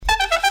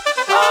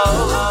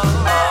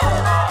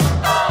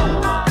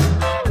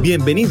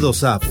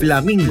Bienvenidos a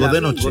Flamingo de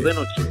Noche,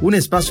 un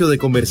espacio de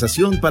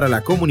conversación para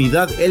la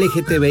comunidad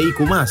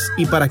LGTBIQ+,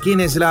 y para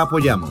quienes la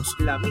apoyamos.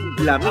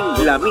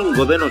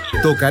 Flamingo de Noche.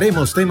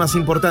 Tocaremos temas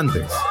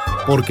importantes,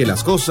 porque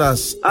las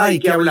cosas hay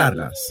que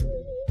hablarlas.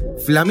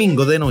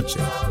 Flamingo de Noche,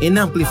 en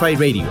Amplify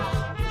Radio.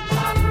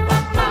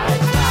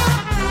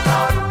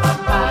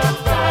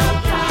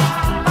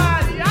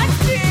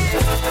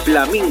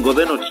 Flamingo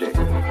de Noche.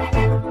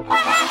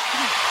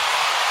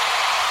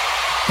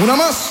 Una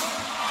más.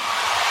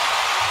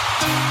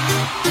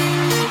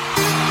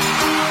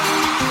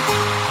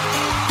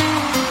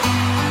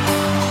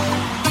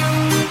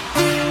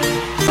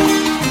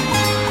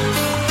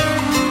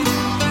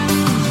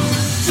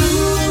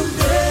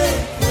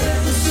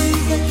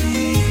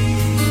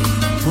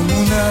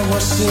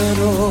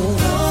 Aguacero,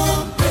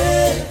 no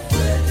te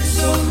puedes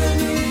sobre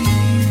mí,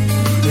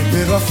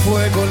 pero a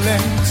fuego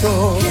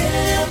lento,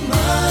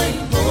 quema y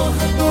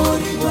moja por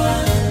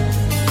igual.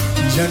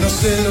 Ya no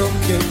sé lo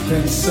que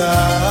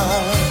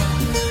pensar,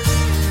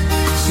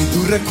 si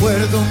tu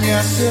recuerdo me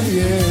hace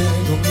bien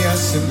o me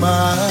hace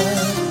mal.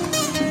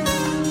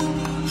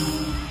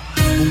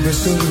 Un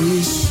beso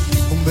gris,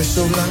 un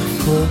beso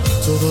blanco,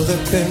 todo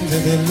depende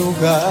del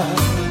lugar.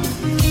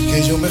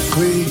 Que yo me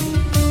fui,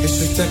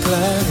 eso está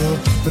claro,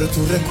 pero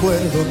tu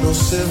recuerdo no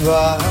se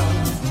va.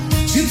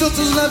 Siento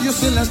tus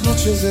labios en las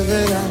noches de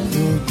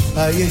verano,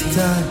 ahí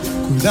están,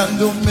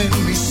 cuidándome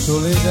en mi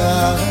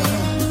soledad.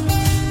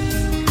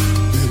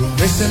 Pero a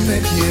veces me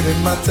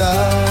quieren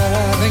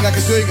matar. Venga,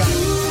 que se oiga.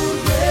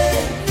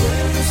 Tu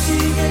recuerdo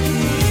sigue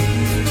aquí,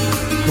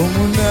 como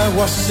un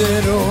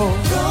aguacero,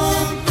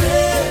 rompe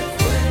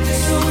fuerte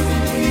sobre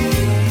mí.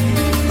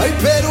 Ay,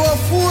 pero a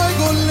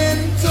fuego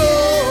lento,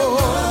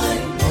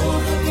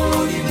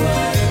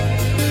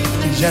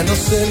 ya no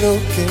sé lo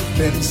que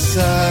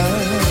pensar,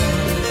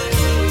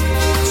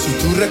 si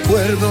tu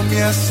recuerdo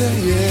me hace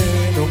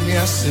bien o me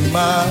hace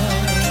mal.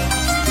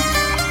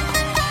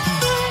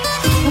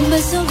 Un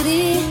beso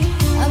gris,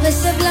 a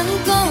veces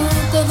blanco,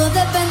 todo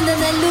depende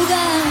del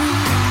lugar.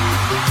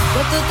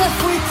 Que tú te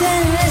fuiste,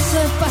 eso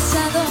es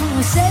pasado,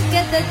 sé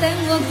que te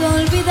tengo que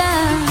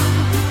olvidar.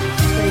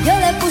 Pero yo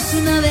le puse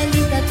una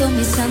velita a todo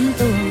mi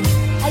santo,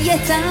 ahí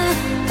está,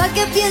 pa'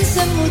 que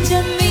piensen mucho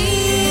en mí.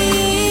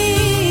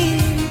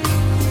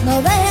 No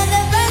dejes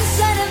de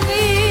pensar en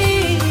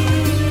mí.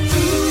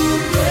 Tu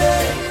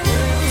recuerdo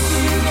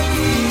sigue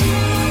aquí,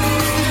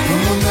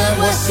 como un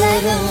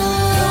aguacero,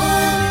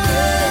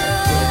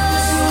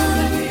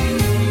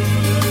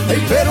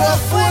 ay, pero a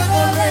fuego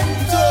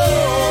lento,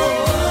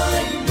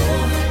 ay, no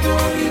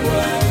por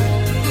igual.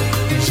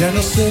 Ya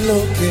no sé lo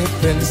que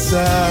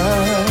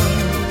pensar,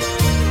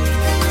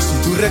 si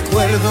tu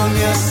recuerdo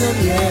me hace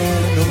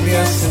bien o me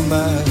hace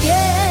mal.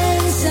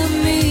 Piensa en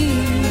mí.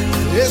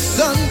 Es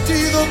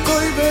antídoto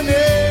y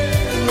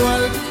veneno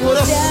al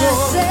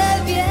corazón. Te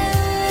hace bien.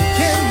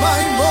 Quema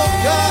y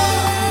moja,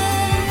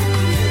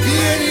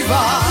 viene y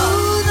va. ¿Tú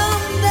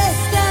dónde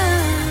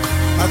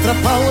estás?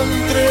 Atrapado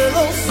entre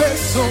los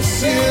besos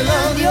y el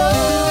adiós.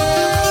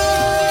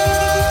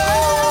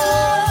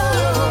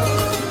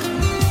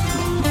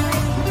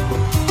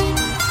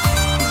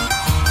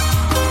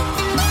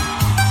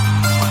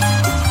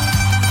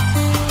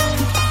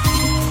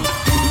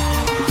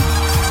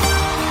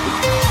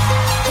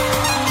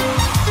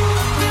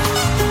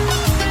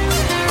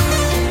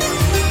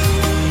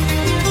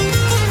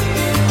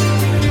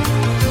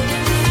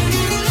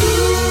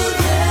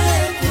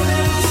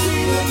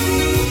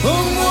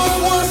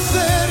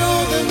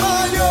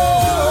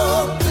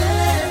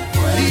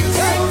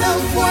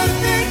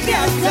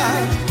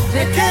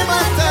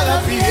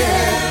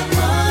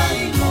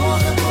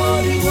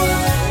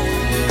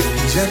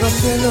 Ya no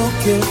sé lo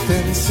que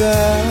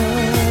pensar,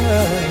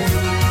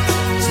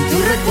 si tu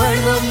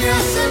recuerdo me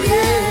hace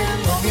bien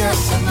o me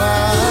hace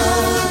mal.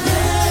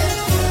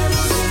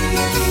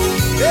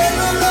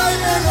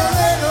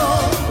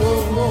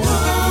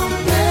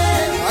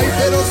 Ay,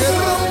 pero que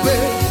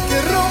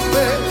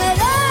rompe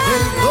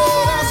el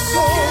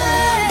corazón.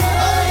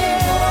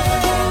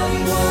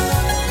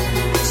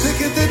 Sé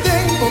que te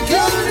tengo que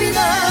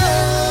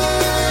olvidar,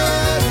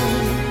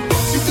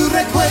 si tu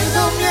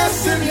recuerdo me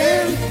hace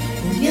bien,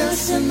 me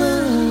hace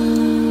mal.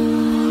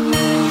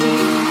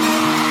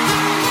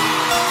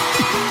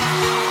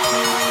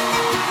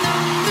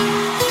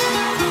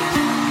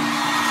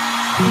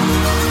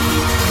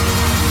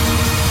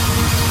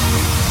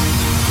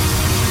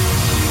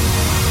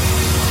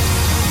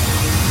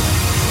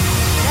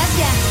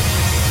 Gracias.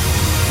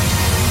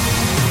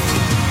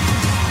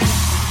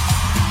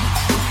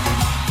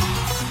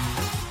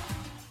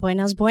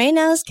 Buenas,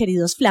 buenas,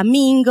 queridos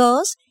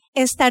flamingos.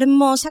 Esta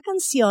hermosa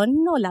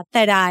canción nos la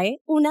trae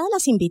una de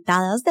las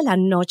invitadas de la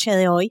noche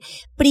de hoy.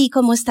 Pri,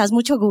 ¿cómo estás?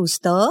 Mucho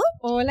gusto.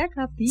 Hola,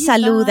 Capita.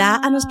 Saluda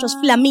a nuestros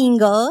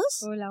flamingos.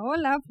 Hola,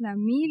 hola,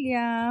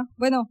 familia.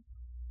 Bueno,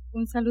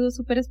 un saludo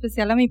súper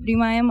especial a mi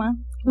prima Emma.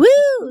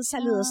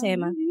 Saludos,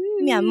 Emma.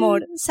 Mi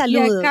amor,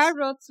 saludos. Y a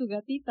Carrot, su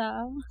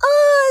gatita.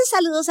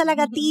 Saludos a la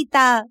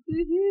gatita.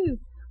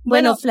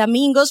 Bueno,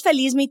 flamingos,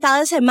 feliz mitad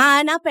de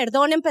semana.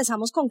 Perdón,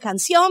 empezamos con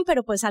canción,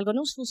 pero pues algo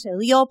nos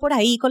sucedió por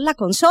ahí con la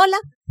consola.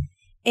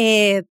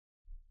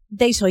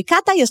 Soy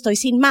Cata y estoy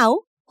sin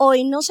Mau.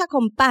 Hoy nos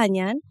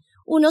acompañan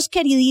unos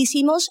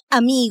queridísimos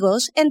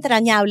amigos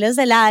entrañables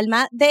del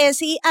alma,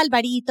 Desi,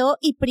 Alvarito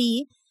y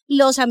Pri,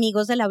 los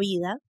amigos de la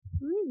vida.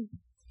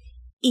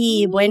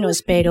 Y bueno,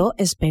 espero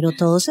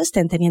todos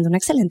estén teniendo un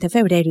excelente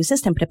febrero y se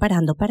estén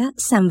preparando para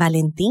San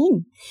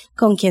Valentín,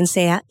 con quien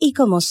sea y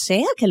como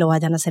sea que lo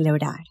vayan a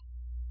celebrar.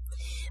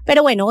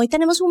 Pero bueno, hoy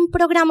tenemos un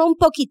programa un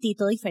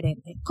poquitito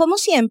diferente. Como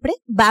siempre,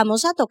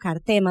 vamos a tocar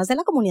temas de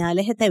la comunidad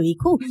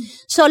LGTBIQ,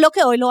 solo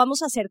que hoy lo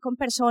vamos a hacer con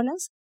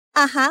personas,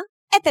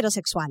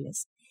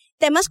 heterosexuales.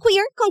 Temas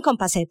queer con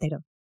compas hetero.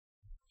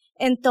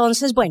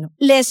 Entonces, bueno,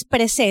 les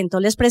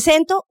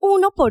presento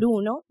uno por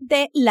uno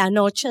de la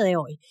noche de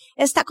hoy.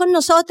 Está con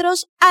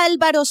nosotros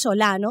Álvaro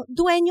Solano,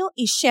 dueño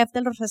y chef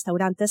de los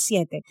restaurantes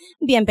 7.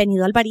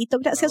 Bienvenido, Alvarito,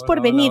 gracias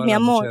por venir, mi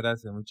amor.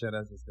 Muchas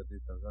gracias,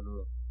 Catita, un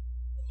saludo.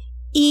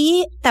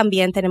 Y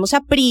también tenemos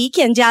a Pri,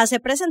 quien ya se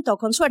presentó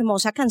con su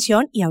hermosa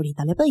canción y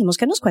ahorita le pedimos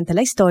que nos cuente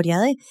la historia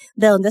de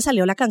dónde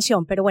salió la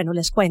canción, pero bueno,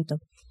 les cuento.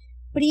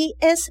 Pri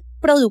es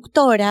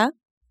productora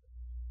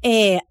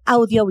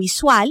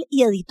audiovisual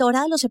y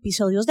editora de los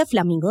episodios de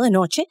Flamingo de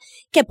Noche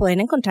que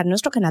pueden encontrar en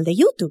nuestro canal de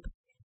YouTube.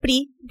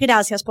 Pri,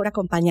 gracias por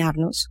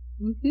acompañarnos.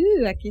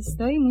 Aquí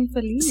estoy, muy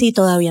feliz. Si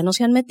todavía no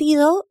se han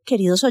metido,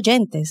 queridos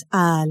oyentes,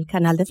 al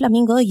canal de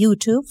Flamingo de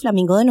YouTube,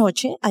 Flamingo de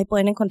Noche, ahí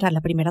pueden encontrar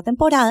la primera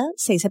temporada,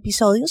 6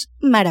 episodios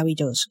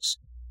maravillosos.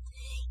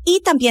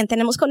 Y también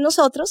tenemos con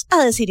nosotros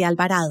a Desiree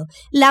Alvarado,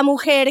 la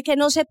mujer que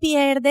no se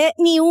pierde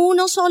ni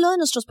uno solo de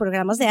nuestros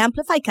programas de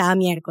Amplify cada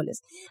miércoles.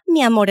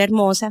 Mi amor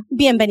hermosa,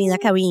 bienvenida a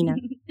cabina.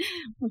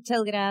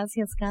 Muchas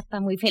gracias, Cata.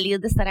 Muy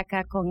feliz de estar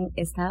acá con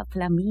esta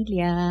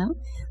familia.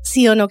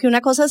 Sí o no, que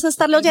una cosa es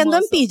estarlo oyendo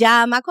en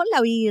pijama con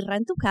la birra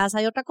en tu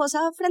casa y otra cosa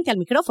frente al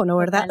micrófono,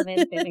 ¿verdad?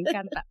 Totalmente, me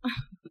encanta.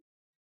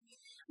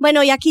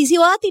 Bueno, y aquí sí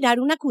voy a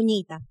tirar una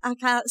cuñita,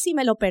 acá si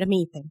me lo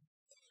permiten.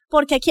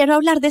 Porque quiero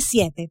hablar de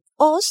 7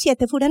 o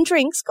 7 Food and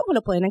Drinks, como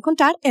lo pueden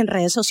encontrar en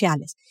redes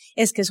sociales.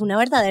 Es que es una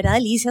verdadera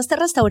delicia este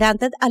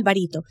restaurante,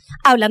 Alvarito.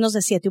 Háblanos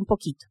de 7 un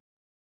poquito.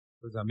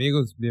 Pues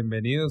amigos,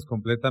 bienvenidos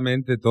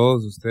completamente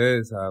todos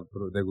ustedes a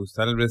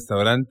degustar el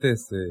restaurante.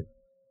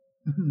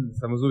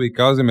 Estamos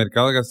ubicados en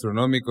mercados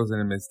gastronómicos, en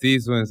el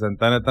Mestizo, en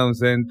Santana Town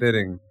Center,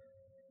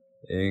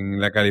 en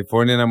la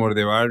California, en Amor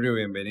de Barrio.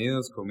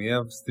 Bienvenidos,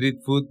 comida street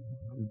food.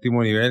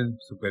 Último nivel,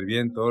 súper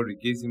bien, todo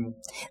riquísimo.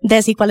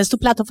 Desi, ¿cuál es tu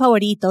plato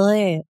favorito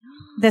de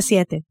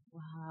 7?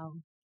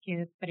 Wow,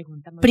 qué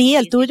pregunta muy Pri, difícil,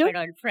 ¿el tuyo?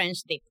 Pero el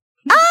French dip.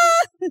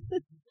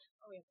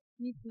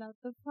 Mi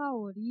plato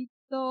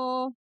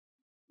favorito,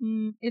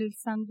 el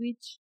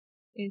sándwich,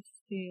 el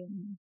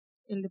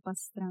de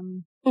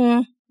pastrami.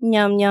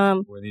 Ñam,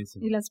 ñam.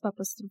 Buenísimo. Y las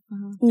papas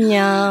trufadas.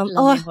 Ñam.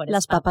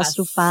 Las papas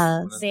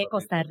trufadas. De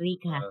Costa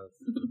Rica.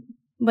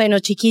 Bueno,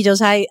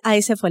 chiquillos,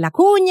 ahí se fue la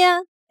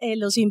cuña.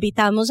 Los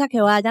invitamos a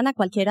que vayan a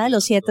cualquiera de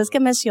los 7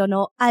 que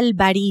mencionó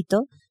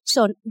Alvarito.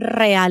 Son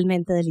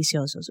realmente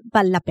deliciosos.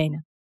 Vale la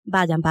pena.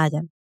 Vayan.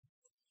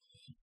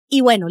 Y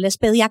bueno, les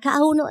pedí a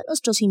cada uno de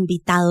nuestros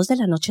invitados de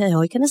la noche de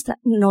hoy que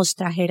nos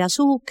trajera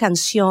su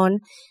canción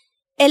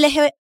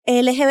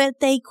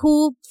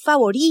LGBTQ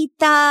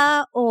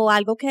favorita o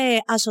algo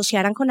que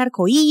asociaran con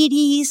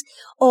arcoíris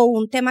o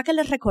un tema que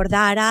les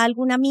recordara a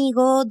algún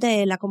amigo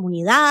de la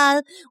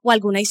comunidad o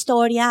alguna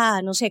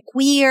historia, no sé,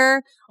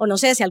 queer o no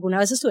sé si alguna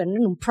vez estuvieron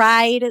en un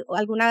Pride o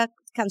alguna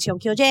canción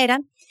que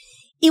oyeran.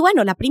 Y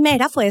bueno, la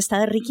primera fue esta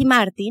de Ricky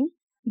Martin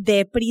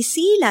de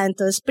Priscila.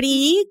 Entonces,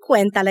 Pri,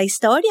 cuenta la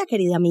historia,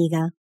 querida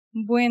amiga.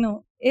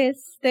 Bueno,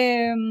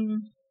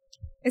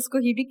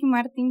 escogí Ricky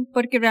Martin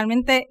porque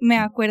realmente me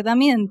acuerda a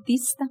mi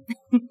dentista.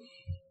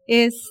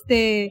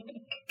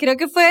 Creo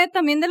que fue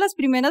también de las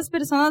primeras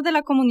personas de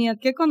la comunidad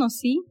que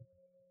conocí.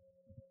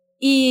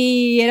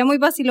 Y era muy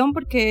vacilón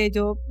porque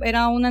yo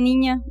era una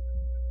niña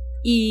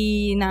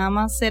y nada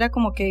más era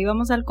como que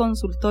íbamos al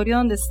consultorio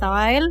donde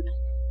estaba él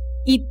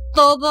y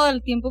todo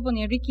el tiempo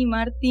ponía Ricky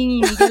Martin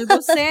y Miguel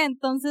Bosé.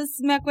 Entonces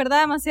me acuerda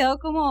demasiado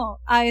como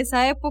a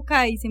esa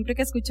época y siempre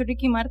que escucho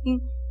Ricky Martin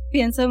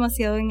pienso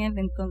demasiado en él.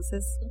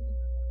 Entonces,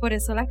 por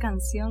eso la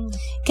canción.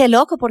 Qué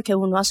loco, porque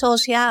uno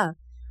asocia,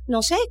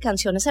 no sé,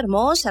 canciones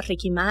hermosas,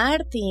 Ricky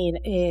Martin,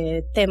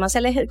 temas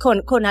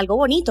con algo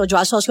bonito. Yo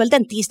asocio el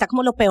dentista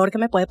como lo peor que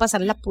me puede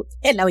pasar en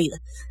la vida.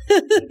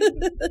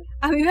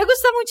 A mí me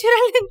gusta mucho ir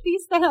al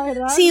dentista, la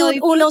verdad. Sí,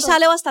 uno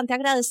sale bastante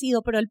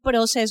agradecido, pero el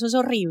proceso es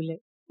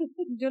horrible.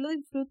 Yo lo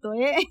disfruto,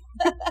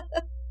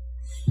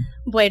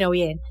 Bueno,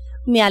 bien.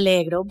 Me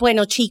alegro.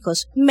 Bueno,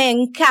 chicos, me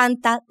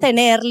encanta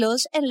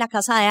tenerlos en la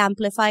casa de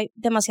Amplify.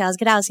 Demasiadas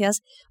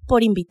gracias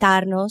por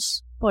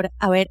invitarnos, por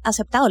haber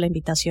aceptado la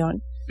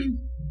invitación.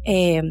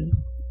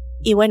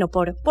 Y bueno,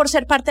 por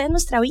ser parte de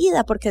nuestra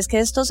vida, porque es que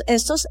estas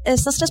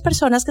 3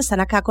 personas que están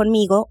acá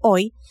conmigo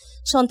hoy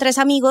son 3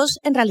 amigos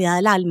en realidad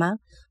del alma.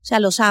 O sea,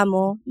 los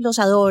amo, los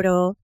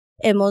adoro.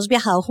 hemos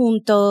viajado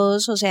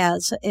juntos, o sea,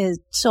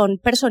 son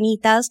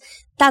personitas,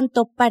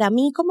 tanto para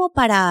mí como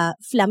para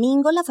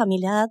Flamingo, la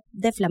familia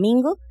de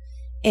Flamingo,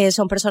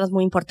 son personas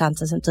muy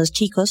importantes. Entonces,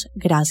 chicos,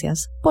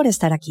 gracias por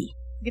estar aquí.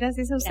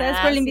 Gracias a ustedes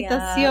por la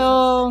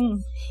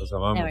invitación. Los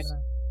amamos. La verdad.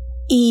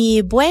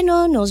 Y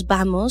bueno, nos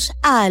vamos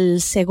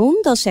al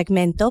segundo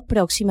segmento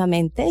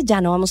próximamente. Ya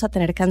no vamos a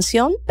tener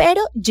canción,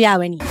 pero ya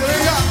venimos. Muchas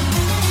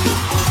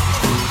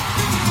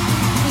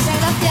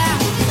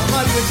gracias.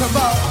 Mari de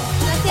Chambao.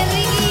 Gracias,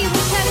 Ricky.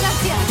 Muchas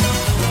gracias.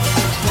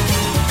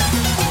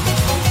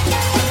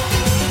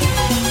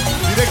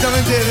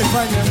 Directamente de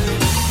España.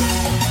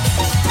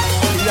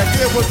 Y de aquí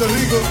de Puerto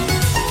Rico.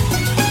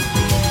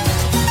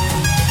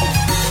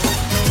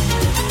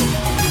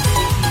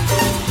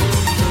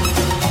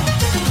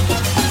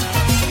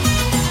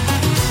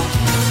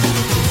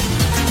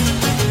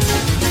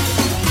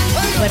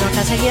 Bueno,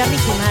 acá seguía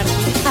Ricky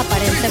Martin,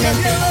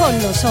 aparentemente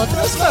con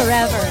nosotros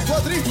forever.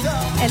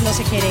 Él no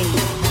se quiere ir.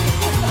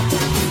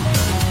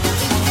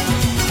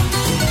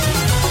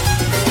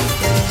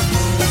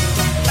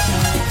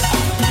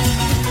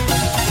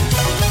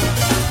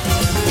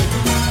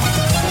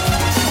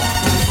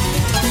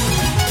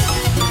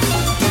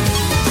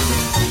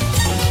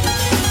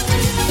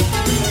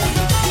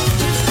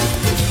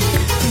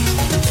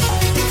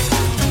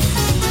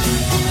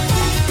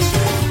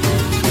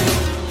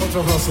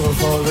 Otro aplauso, por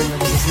favor, venga,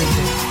 que se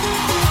siente.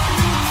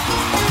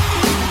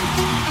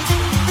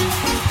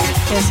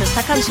 ¿Qué es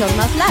esta canción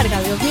más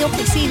larga? Dios mío,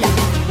 Priscila.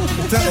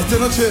 Esta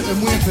noche es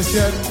muy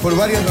especial por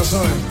varias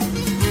razones.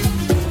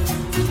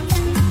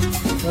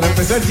 Para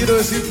empezar, quiero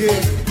decir que,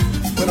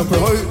 bueno,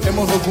 pues hoy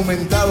hemos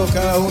documentado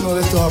cada uno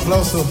de estos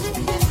aplausos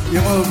y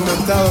hemos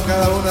documentado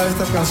cada una de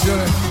estas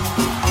canciones.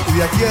 Y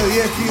de aquí a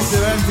 10, 15,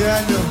 20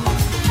 años,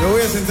 me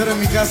voy a sentar en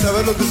mi casa a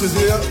ver lo que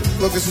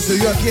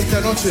sucedió aquí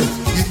esta noche.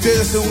 Y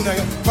ustedes son una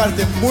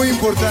parte muy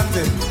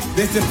importante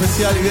de este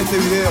especial y de este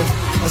video.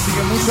 Así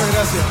que muchas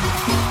gracias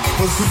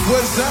por su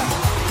fuerza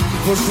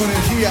y por su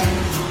energía.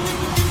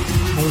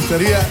 Me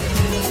gustaría...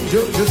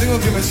 Yo tengo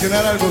que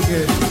mencionar algo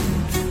que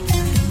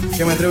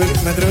me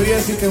atrevería a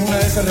decir que es una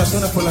de esas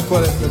razones por las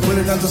cuales después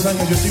de tantos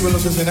años yo sigo en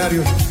los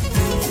escenarios.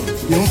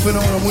 Y es un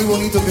fenómeno muy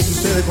bonito que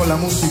sucede con la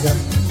música.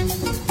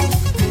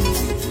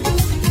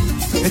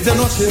 Esta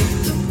noche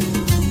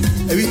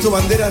he visto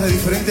banderas de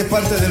diferentes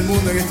partes del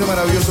mundo en este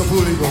maravilloso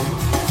público.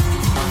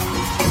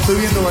 Estoy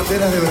viendo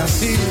banderas de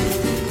Brasil,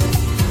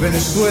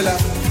 Venezuela,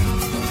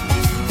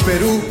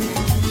 Perú,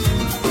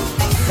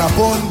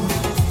 Japón,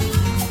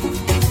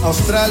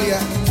 Australia,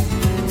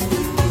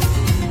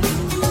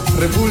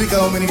 República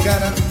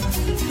Dominicana,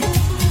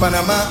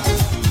 Panamá,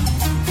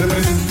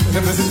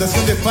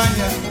 representación de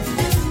España,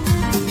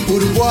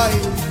 Uruguay,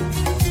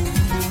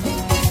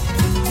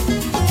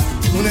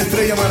 una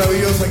estrella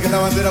maravillosa que es la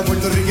bandera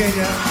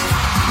puertorriqueña.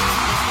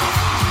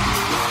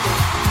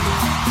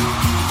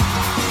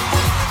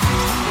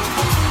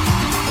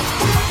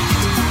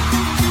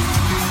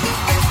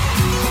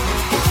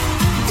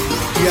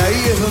 Y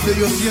ahí es donde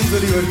yo siento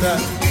libertad,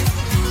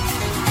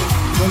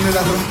 donde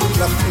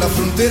las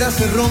fronteras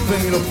se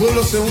rompen y los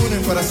pueblos se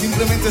unen para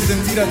simplemente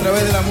sentir a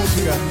través de la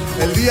música.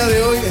 El día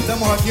de hoy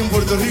estamos aquí en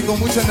Puerto Rico,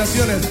 muchas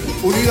naciones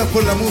unidas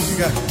por la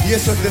música, y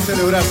eso es de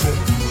celebrarse.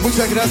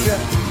 Muchas gracias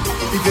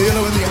y que Dios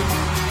los bendiga.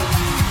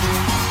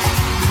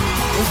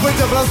 Un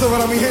fuerte aplauso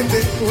para mi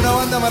gente, una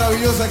banda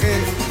maravillosa que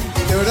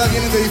de verdad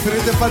vienen de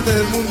diferentes partes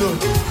del mundo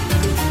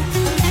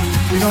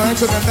y nos han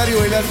hecho cantar y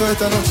bailar toda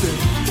esta noche.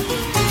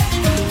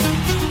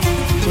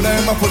 Una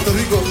vez más, Puerto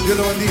Rico, Dios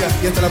lo bendiga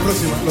y hasta la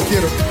próxima. Los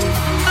quiero.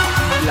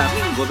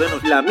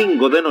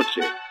 Flamingo de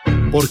noche.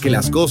 Porque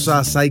las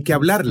cosas hay que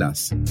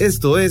hablarlas.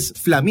 Esto es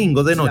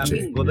Flamingo de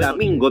noche.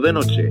 Flamingo de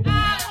noche.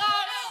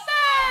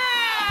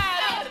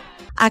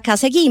 Acá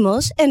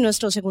seguimos en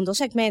nuestro segundo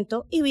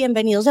segmento y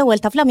bienvenidos de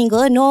vuelta a Flamingo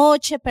de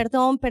noche.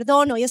 Perdón.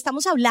 Hoy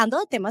estamos hablando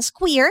de temas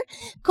queer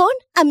con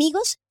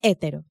amigos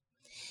hetero.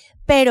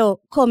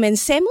 Pero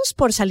comencemos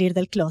por salir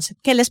del closet.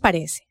 ¿Qué les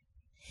parece?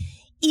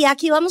 Y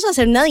aquí vamos a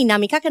hacer una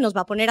dinámica que nos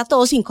va a poner a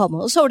todos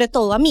incómodos, sobre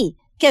todo a mí,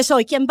 que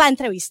soy quien va a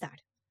entrevistar.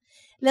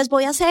 Les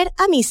voy a hacer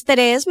a mis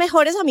 3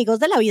 mejores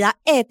amigos de la vida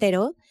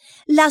hetero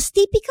las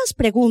típicas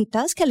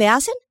preguntas que le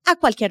hacen a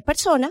cualquier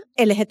persona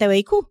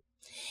LGTBIQ.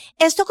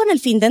 Esto con el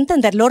fin de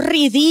entender lo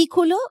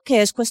ridículo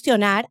que es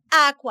cuestionar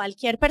a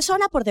cualquier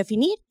persona por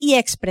definir y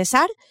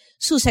expresar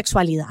su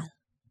sexualidad.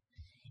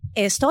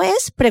 Esto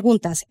es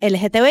preguntas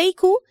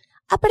LGTBIQ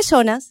a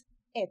personas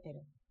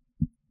hetero.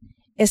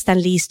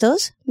 ¿Están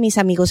listos, mis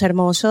amigos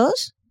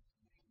hermosos?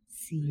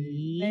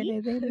 Sí.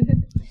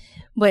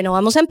 Bueno,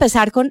 vamos a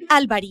empezar con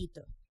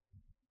Alvarito.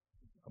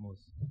 Vamos.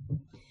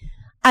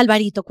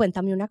 Alvarito,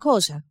 cuéntame una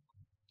cosa.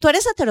 ¿Tú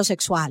eres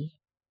heterosexual?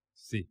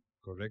 Sí,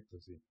 correcto,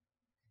 sí.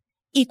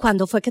 ¿Y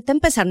cuándo fue que te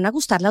empezaron a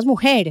gustar las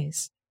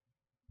mujeres?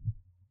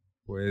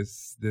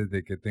 Pues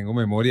desde que tengo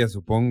memoria,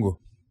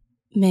 supongo.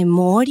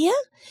 ¿Memoria?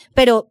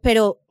 Pero,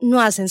 ¿no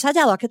has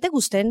ensayado a que te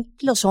gusten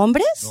los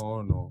hombres?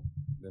 No,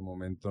 de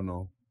momento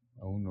no,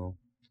 aún no.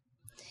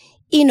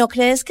 ¿Y no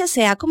crees que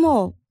sea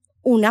como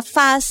una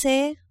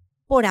fase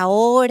por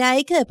ahora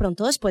y que de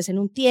pronto después en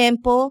un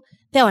tiempo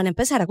te van a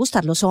empezar a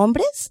gustar los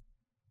hombres?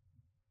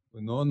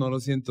 Pues no lo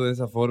siento de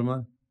esa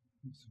forma.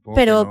 Supongo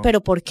que no.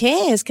 Pero ¿por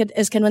qué? Es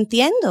que no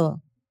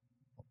entiendo.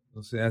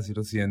 No sé, así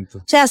lo siento.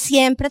 O sea,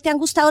 ¿siempre te han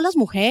gustado las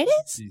mujeres?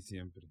 Sí,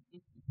 siempre.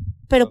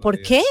 ¿Pero Toda por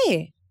la vida.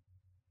 qué?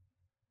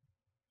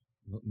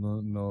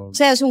 No. O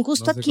sea, es un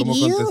gusto adquirido. No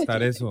sé cómo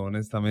contestar eso,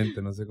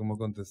 honestamente. No sé cómo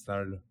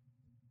contestarlo.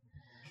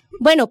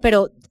 Bueno,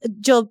 pero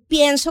yo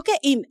pienso que,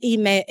 y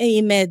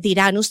me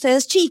dirán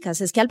ustedes, chicas,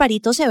 es que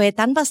Alvarito se ve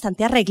tan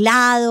bastante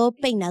arreglado,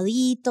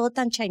 peinadito,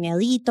 tan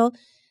chaineadito,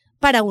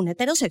 para un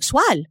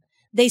heterosexual.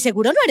 De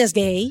seguro no eres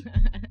gay.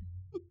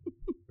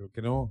 Creo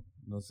que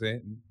no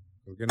sé.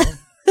 Creo que no.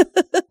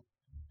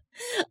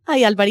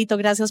 Ay, Alvarito,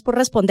 gracias por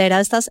responder a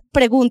estas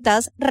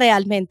preguntas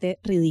realmente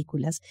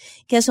ridículas,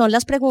 que son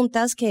las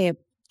preguntas que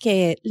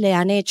le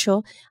han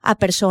hecho a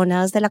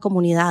personas de la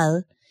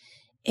comunidad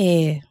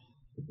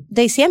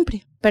de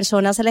siempre.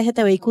 Personas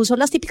LGTBIQ son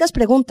las típicas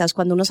preguntas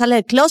cuando uno sale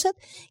del closet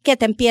que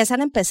te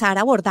empiezan a empezar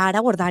a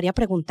abordar y a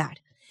preguntar.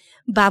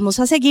 Vamos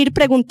a seguir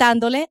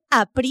preguntándole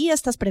a Pri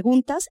estas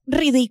preguntas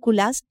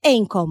ridículas e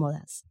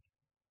incómodas.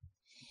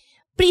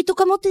 Pri, ¿tú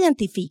cómo te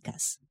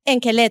identificas? ¿En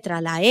qué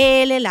letra? ¿La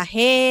L, la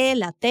G,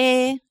 la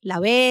T, la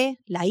B,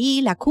 la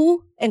I, la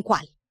Q? ¿En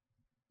cuál?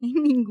 En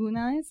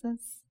ninguna de esas.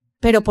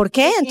 ¿Pero por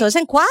qué? Entonces,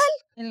 ¿en cuál?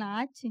 En la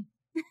H.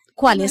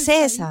 ¿Cuál No es está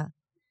ahí. esa?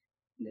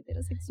 De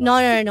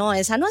heterosexual. No,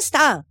 esa no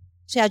está.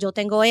 O sea, yo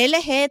tengo L,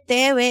 G,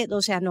 T, B,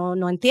 o sea,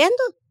 no entiendo.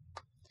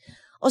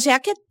 O sea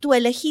que tú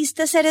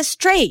elegiste ser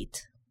straight.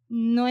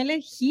 No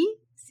elegí,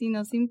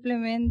 sino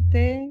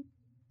simplemente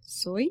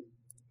soy.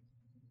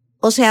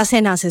 O sea,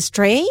 ¿se nace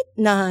straight?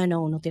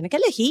 No, uno tiene que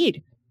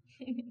elegir.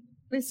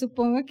 Pues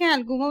supongo que en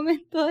algún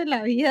momento de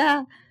la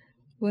vida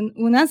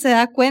una se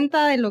da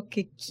cuenta de lo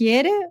que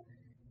quiere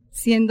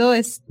siendo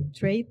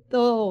straight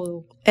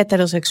o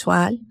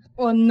Heterosexual.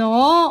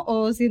 no,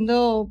 o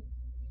siendo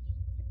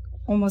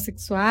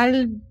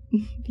homosexual,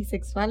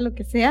 bisexual, lo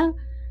que sea. O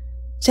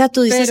sea,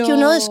 tú dices Pero que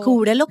uno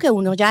descubre lo que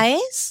uno ya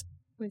es.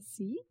 Pues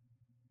sí.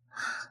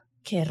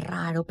 Qué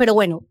raro. Pero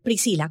bueno,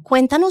 Priscila,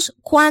 cuéntanos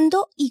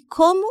cuándo y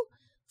cómo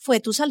fue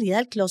tu salida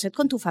del closet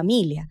con tu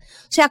familia.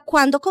 O sea,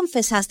 ¿cuándo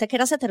confesaste que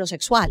eras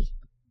heterosexual?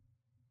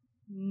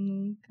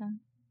 Nunca.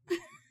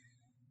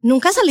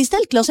 ¿Nunca saliste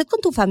del closet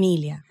con tu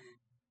familia?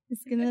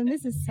 Es que no es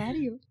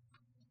necesario.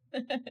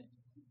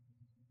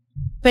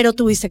 Pero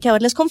tuviste que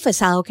haberles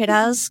confesado que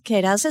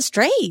eras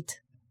straight.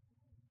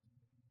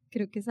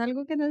 Creo que es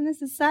algo que no es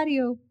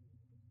necesario.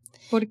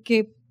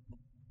 Porque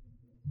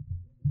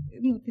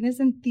no tiene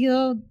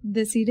sentido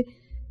decir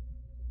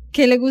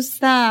que le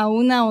gusta a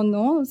una o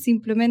no.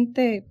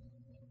 Simplemente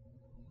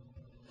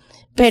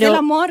es el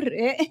amor.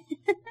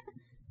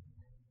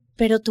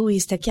 Pero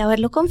tuviste que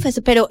haberlo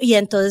confesado. Pero, ¿y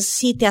entonces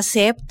si te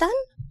aceptan?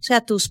 O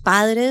sea, tus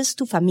padres,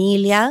 tu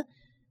familia,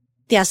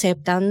 ¿te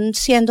aceptan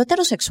siendo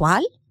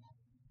heterosexual?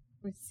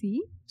 Pues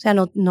sí. O sea,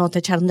 no te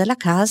echaron de la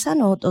casa,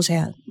 no, o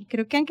sea.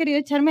 Creo que han querido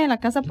echarme de la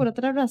casa por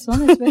otras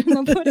razones, pero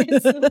no por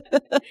eso.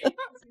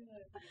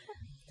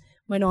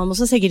 Bueno,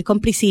 vamos a seguir con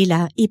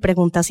Priscila y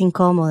preguntas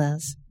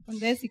incómodas. Con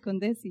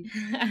Desi.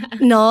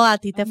 No, a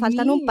ti te ¿A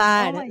faltan mí? un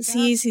par. Oh my God.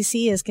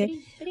 Sí, es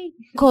que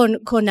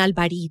con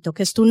Alvarito,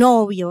 que es tu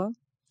novio,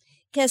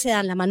 que se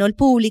dan la mano al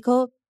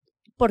público,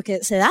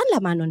 porque se dan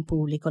la mano en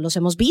público, los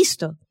hemos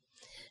visto.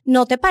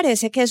 ¿No te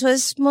parece que eso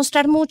es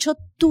mostrar mucho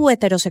tu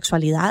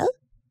heterosexualidad?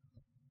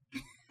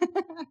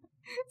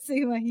 Se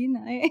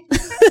imagina,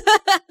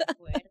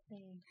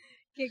 Fuerte.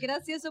 Qué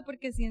gracioso,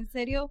 porque si en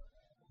serio,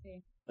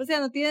 o sea,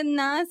 no tiene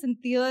nada de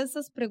sentido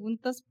esas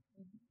preguntas,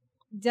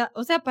 ya,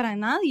 o sea, para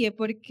nadie,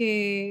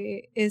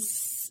 porque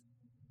es...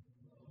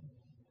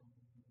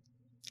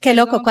 Qué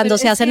loco, Perdón, cuando pero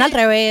se es hacen que- al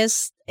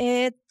revés,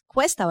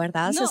 cuesta,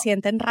 ¿verdad? No, Se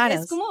sienten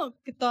raras. Es como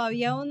que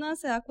todavía una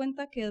se da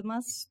cuenta que es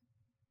más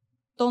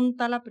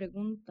tonta la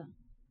pregunta.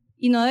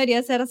 Y no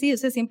debería ser así, o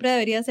sea, siempre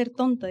debería ser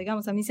tonta,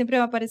 digamos. A mí siempre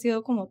me ha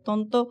parecido como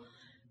tonto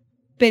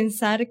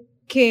pensar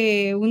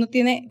que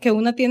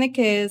una tiene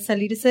que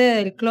salirse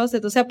del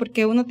closet, o sea,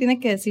 porque uno tiene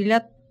que decirle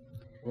a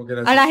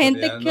la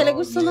gente que le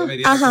gusta o no.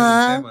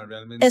 Ajá,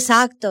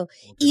 exacto.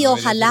 Y no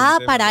ojalá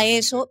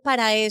debería ser un tema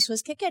para eso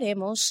es que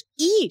queremos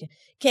ir,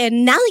 que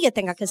nadie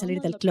tenga que salir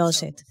del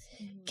closet,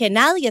 que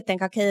nadie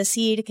tenga que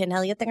decir, que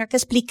nadie tenga que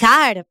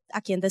explicar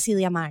a quién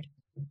decide amar.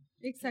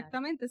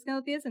 Exactamente, es que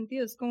no tiene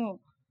sentido, es como,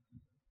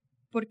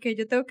 porque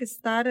yo tengo que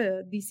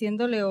estar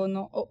diciéndole o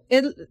no,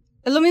 es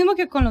lo mismo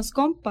que con los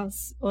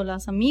compas o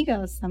las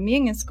amigas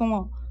también, es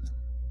como,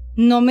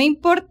 no me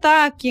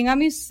importa a quién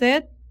ame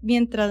usted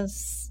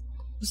mientras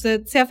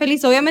usted sea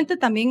feliz. Obviamente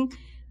también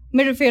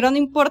me refiero a no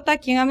importa a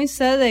quién ame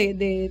usted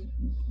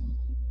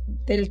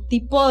del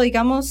tipo,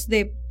 digamos,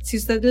 de si a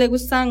usted le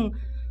gustan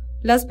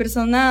las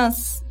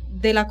personas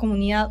de la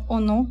comunidad o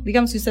no,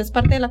 digamos, si usted es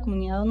parte de la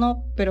comunidad o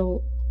no,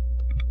 pero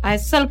a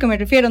eso es a lo que me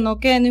refiero, no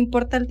que no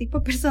importa el tipo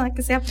de persona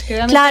que sea. Porque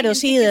Claro,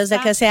 sí, desde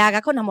que se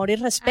haga con amor y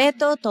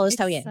respeto, todo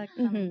está bien.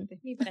 Exactamente.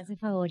 Mi frase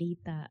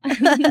favorita.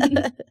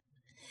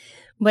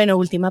 Bueno,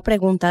 última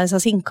pregunta de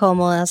esas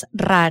incómodas,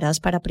 raras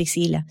para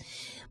Priscila.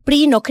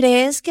 Pri, ¿no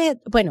crees que,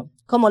 bueno,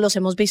 como los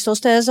hemos visto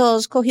ustedes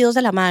dos cogidos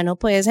de la mano,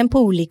 pues en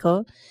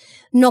público,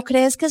 ¿no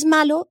crees que es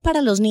malo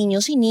para los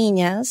niños y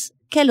niñas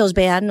que los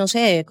vean, no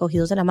sé,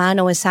 cogidos de la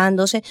mano,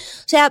 besándose?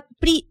 O sea,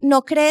 Pri,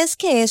 ¿no crees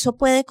que eso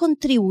puede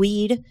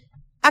contribuir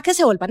a que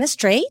se vuelvan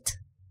straight?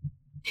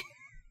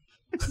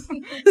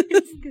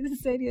 Es que en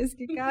serio, es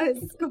que cada vez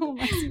es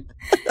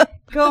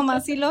como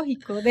más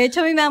ilógico. De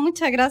hecho, a mí me da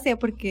mucha gracia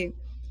porque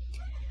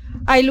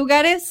hay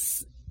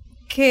lugares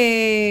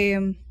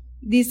que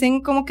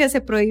dicen como que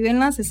se prohíben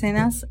las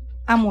escenas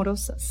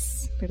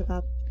amorosas,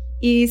 ¿verdad?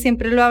 Y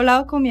siempre lo he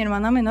hablado con mi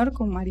hermana menor,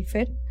 con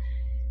Marifer,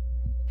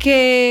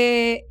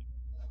 que,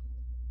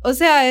 o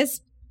sea,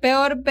 es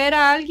peor ver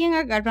a alguien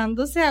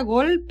agarrándose a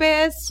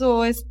golpes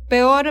o es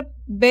peor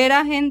ver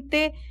a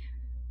gente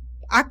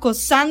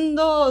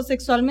acosando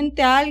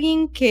sexualmente a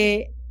alguien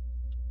que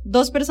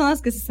dos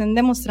personas que se estén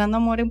demostrando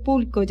amor en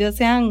público, ya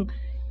sean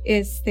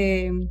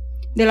de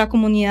la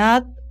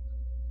comunidad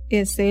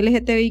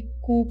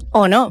LGTBIQ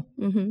o no,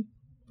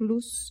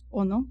 plus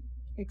o no.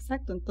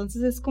 Exacto,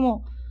 entonces es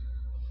como,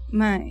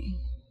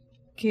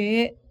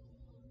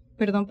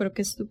 perdón, pero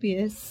qué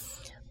estupidez.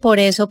 Por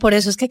eso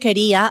es que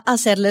quería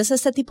hacerles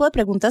este tipo de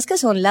preguntas que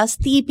son las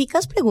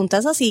típicas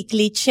preguntas así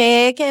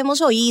cliché que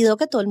hemos oído,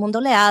 que todo el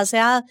mundo le hace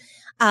a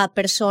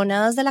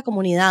personas de la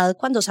comunidad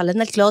cuando salen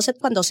del closet,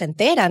 cuando se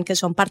enteran que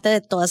son parte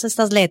de todas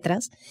estas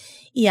letras.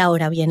 Y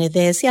ahora viene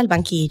Desi al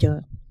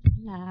banquillo.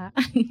 Hola.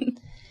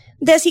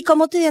 Desi,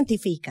 ¿cómo te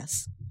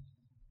identificas?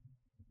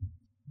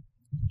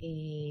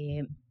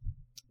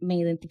 Me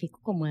identifico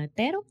como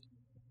hetero.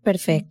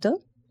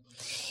 Perfecto.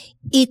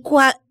 ¿Y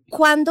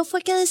cuándo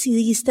fue que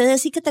decidiste,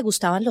 Desi, que te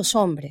gustaban los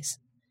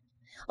hombres?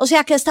 O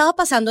sea, ¿qué estaba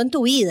pasando en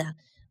tu vida?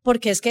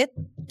 Porque es que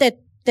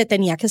te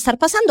tenía que estar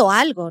pasando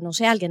algo, no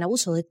sé, alguien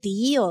abusó de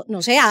ti o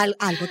no sé,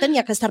 algo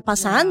tenía que estar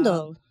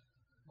pasando.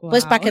 Wow.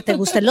 Pues para que te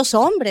gusten los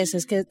hombres,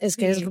 es que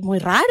es muy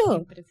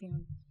raro.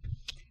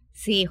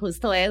 Sí,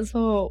 justo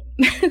eso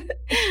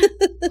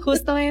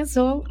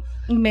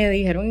me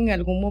dijeron en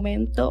algún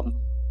momento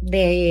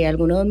de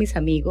alguno de mis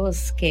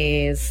amigos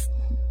que es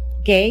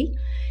gay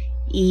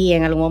y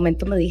en algún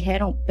momento me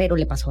dijeron, pero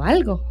le pasó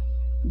algo.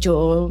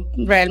 Yo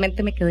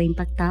realmente me quedé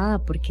impactada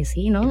porque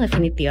sí, ¿no?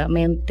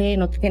 Definitivamente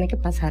no te tiene que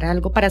pasar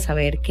algo para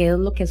saber qué es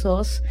lo que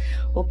sos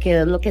o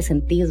qué es lo que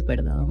sentís,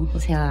 ¿verdad? O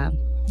sea,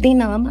 de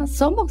nada más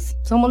somos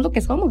lo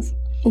que somos.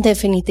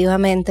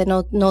 Definitivamente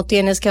no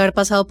tienes que haber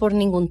pasado por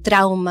ningún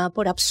trauma,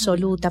 por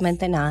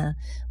absolutamente nada.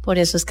 Por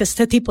eso es que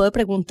este tipo de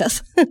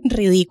preguntas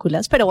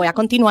ridículas, pero voy a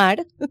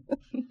continuar.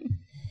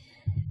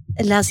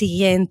 La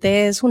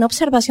siguiente es una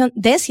observación.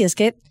 Desi, es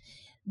que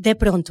de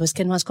pronto es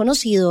que no has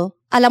conocido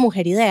a la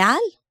mujer ideal.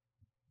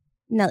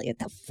 Nadie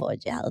te ha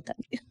follado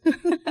también.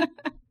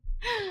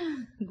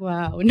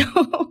 Wow, no.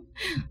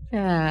 O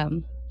sea,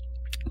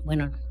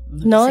 bueno,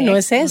 no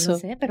es eso. No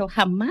sé, pero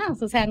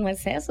jamás, o sea, no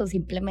es eso.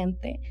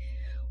 Simplemente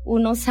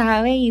uno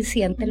sabe y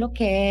siente lo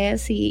que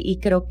es y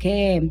creo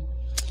que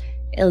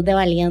es de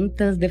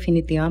valientes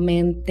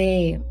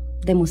definitivamente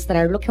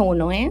demostrar lo que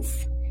uno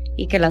es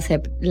y que la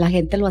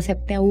gente lo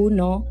acepte a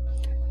uno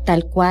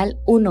tal cual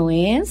uno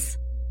es.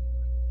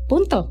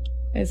 Punto.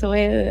 Eso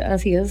es,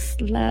 así es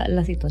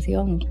la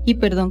situación. Y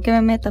perdón que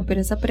me meta,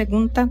 pero esa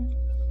pregunta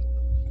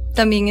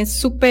también es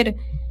súper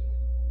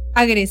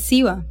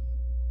agresiva.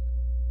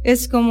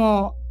 Es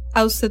como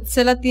a usted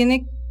se la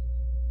tiene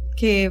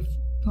que,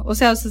 o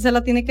sea, usted se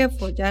la tiene que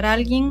follar a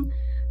alguien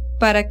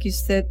para que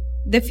usted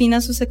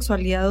defina su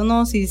sexualidad o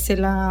no. Si se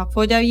la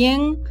folla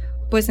bien,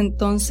 pues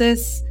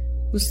entonces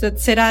usted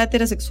será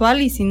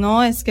heterosexual, y si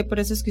no, es que por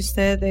eso es que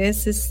usted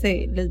es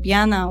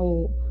lesbiana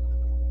o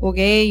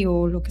gay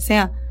o lo que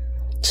sea.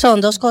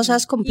 Son dos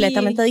cosas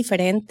completamente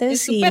diferentes.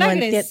 Es súper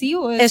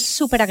agresivo. Es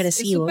súper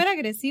agresivo. Es súper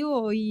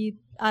agresivo y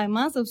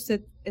además a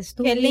usted,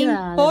 ¿qué le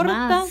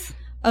importa? Además.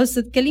 ¿A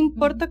usted qué le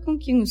importa con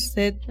quien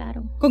usted,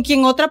 claro, con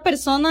quien otra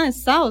persona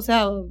está? O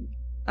sea,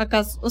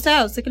 ¿acaso? O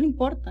sea, ¿a usted qué le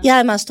importa? Y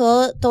además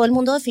todo el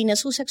mundo define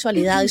su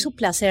sexualidad y su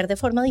placer de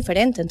forma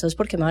diferente. Entonces,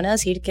 ¿por qué me van a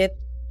decir que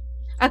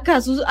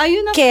acaso hay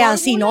una que fórmula?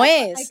 Así no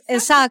es?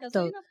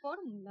 Exacto. Hay una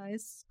fórmula.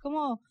 Es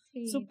como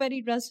súper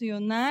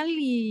irracional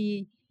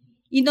y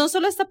no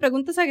solo esta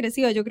pregunta es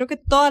agresiva, yo creo que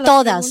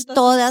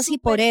todas, y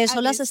por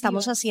eso las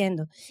estamos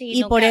haciendo. Sí,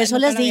 y por eso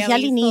les dije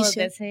al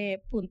inicio. Desde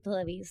ese punto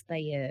de vista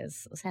y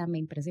o sea, me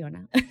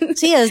impresiona.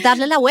 Sí, es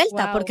darle la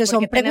vuelta, wow, porque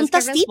son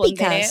preguntas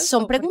típicas,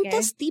 son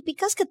preguntas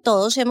típicas que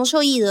todos hemos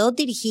oído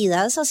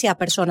dirigidas hacia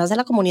personas de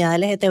la comunidad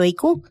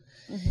LGTBIQ,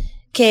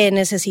 que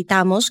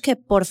necesitamos que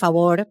por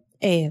favor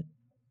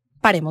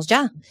paremos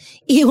ya.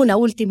 Y una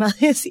última,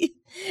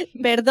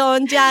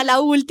 perdón, ya la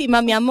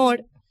última, mi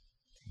amor.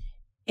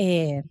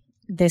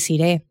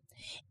 Deciré,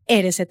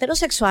 eres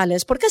heterosexual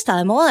es porque está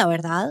de moda,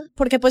 ¿verdad?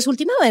 Porque pues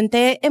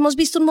últimamente hemos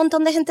visto un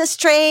montón de gente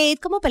straight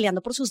como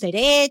peleando por sus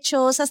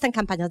derechos, hasta en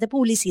campañas de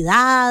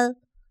publicidad.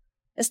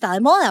 Está de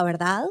moda,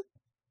 ¿verdad?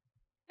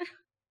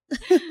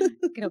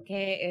 Creo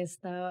que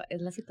esta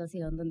es la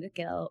situación donde he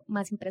quedado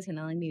más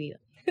impresionada en mi vida.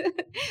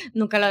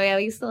 Nunca lo había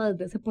visto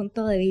desde ese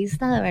punto de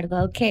vista, de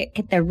verdad, que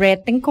te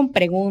reten con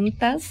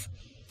preguntas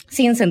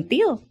sin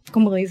sentido,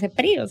 como dice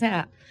Pri, o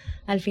sea,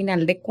 al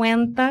final de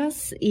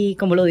cuentas, y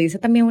como lo dice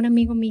también un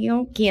amigo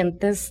mío, ¿quién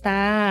te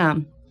está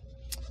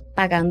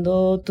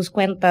pagando tus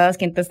cuentas?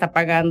 ¿Quién te está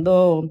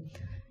pagando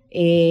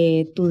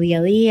tu día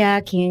a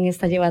día? ¿Quién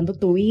está llevando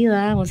tu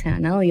vida? O sea,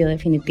 nadie,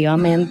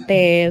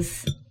 definitivamente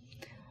es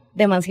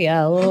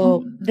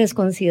demasiado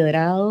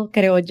desconsiderado,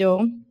 creo yo,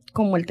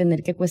 como el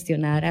tener que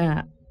cuestionar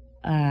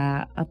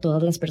a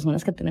todas las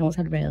personas que tenemos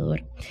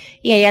alrededor.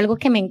 Y hay algo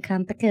que me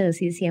encanta que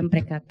decís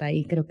siempre, Cata,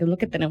 y creo que es lo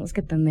que tenemos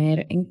que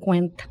tener en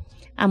cuenta: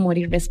 amor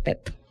y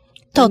respeto.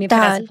 Total. Es mi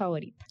frase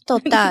favorita.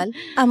 Total,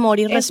 amor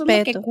y Eso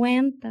respeto. es lo que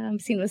cuenta.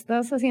 Si no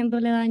estás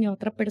haciéndole daño a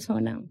otra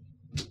persona,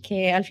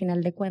 que al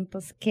final de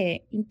cuentas,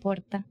 ¿qué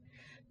importa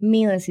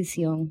mi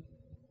decisión?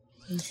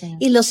 O sea,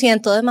 Y lo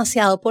siento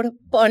demasiado por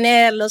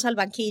ponerlos al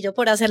banquillo,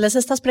 por hacerles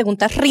estas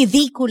preguntas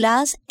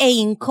ridículas e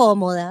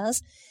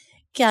incómodas,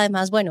 que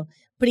además, bueno,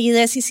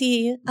 Prides y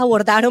sí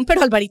abordaron,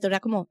 pero Alvarito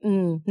era como,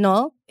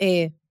 no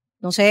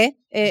sé,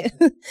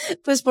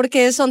 pues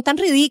porque son tan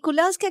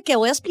ridículas que ¿qué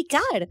voy a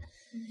explicar?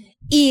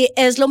 Y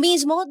es lo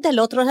mismo del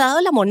otro lado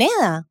de la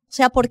moneda. O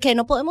sea, ¿por qué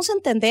no podemos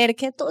entender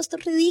que todo esto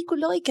es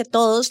ridículo y que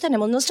todos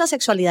tenemos nuestra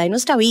sexualidad y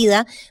nuestra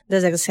vida,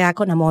 desde que sea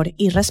con amor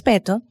y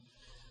respeto?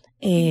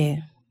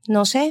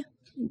 No sé.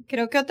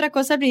 Creo que otra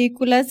cosa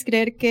ridícula es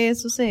creer que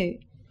eso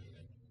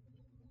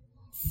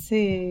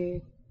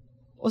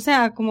o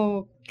sea,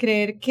 como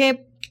creer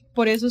que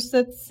por eso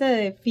usted se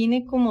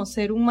define como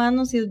ser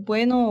humano, si es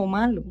bueno o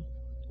malo.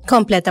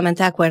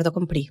 Completamente de acuerdo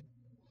con Pri.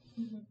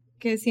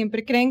 Que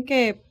siempre creen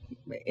que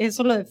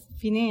eso lo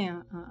define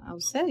a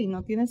usted y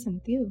no tiene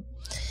sentido.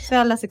 O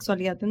sea, la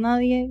sexualidad de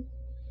nadie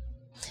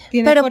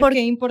tiene por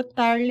qué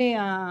importarle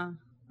a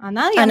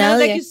nadie. A menos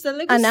nadie. de que usted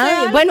le guste A nadie.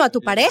 alguien. Bueno, a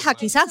tu pareja,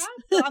 quizás.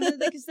 Exacto, a menos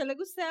de que usted le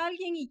guste a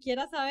alguien y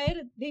quiera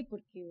saber,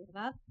 porque,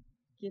 ¿verdad?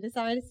 Quiere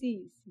saber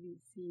si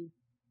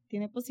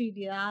tiene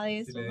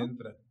posibilidades Si o le no.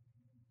 entra.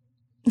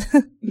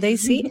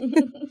 Daisy.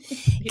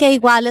 Que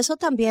igual eso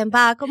también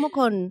va como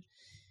con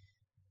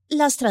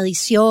las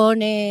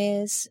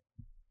tradiciones,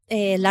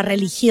 la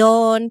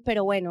religión,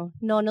 pero bueno,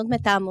 no nos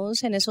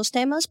metamos en esos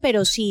temas,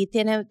 pero sí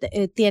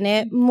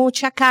tiene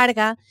mucha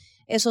carga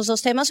esos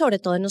dos temas, sobre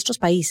todo en nuestros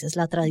países,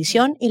 la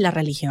tradición y la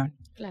religión.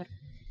 claro.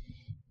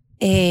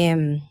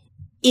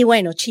 Y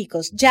bueno,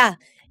 chicos, ya,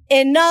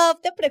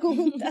 enough de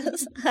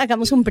preguntas.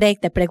 Hagamos un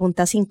break de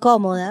preguntas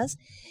incómodas,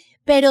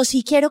 pero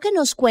sí quiero que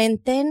nos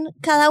cuenten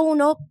cada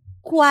uno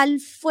cuál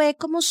fue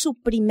como su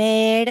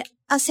primer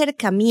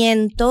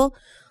acercamiento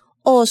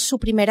o su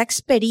primera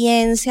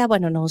experiencia,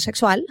 bueno, no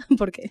sexual,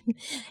 porque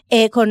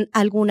con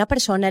alguna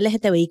persona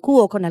LGTBIQ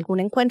o con algún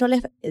encuentro,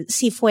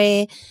 si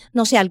fue,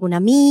 no sé, algún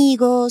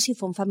amigo, si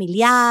fue un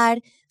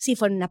familiar, si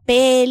fue en una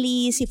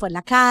peli, si fue en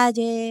la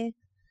calle.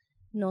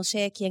 No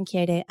sé quién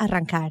quiere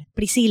arrancar.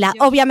 Priscila,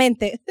 Yo.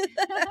 obviamente.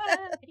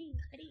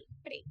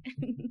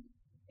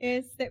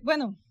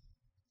 Bueno,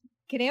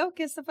 creo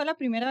que esta fue la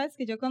primera vez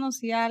que yo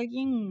conocí a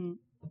alguien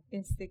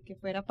que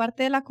fuera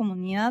parte de la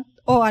comunidad,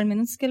 o al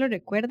menos que lo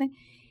recuerde.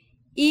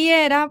 Y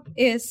era,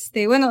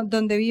 bueno,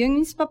 donde viven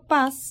mis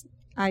papás,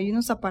 hay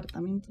unos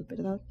apartamentos,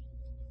 ¿verdad?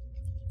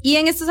 Y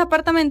en estos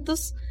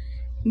apartamentos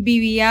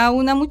vivía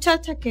una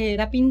muchacha que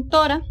era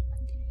pintora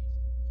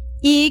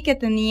y que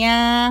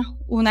tenía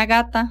una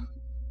gata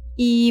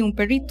y un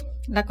perrito.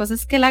 La cosa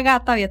es que la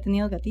gata había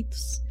tenido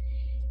gatitos.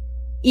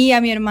 Y a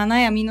mi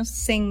hermana y a mí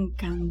nos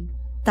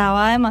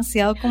encantaba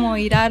demasiado como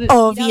ir a ver a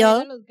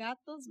los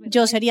gatos, ¿verdad?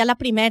 Yo sería la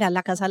primera en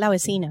la casa de la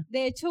vecina.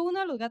 De hecho, uno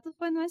de los gatos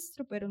fue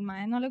nuestro, pero el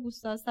mae no le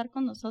gustaba estar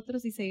con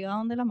nosotros y se iba a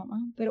donde la mamá.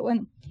 Pero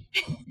bueno,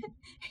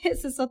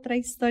 esa es otra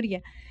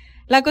historia.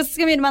 La cosa es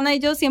que mi hermana y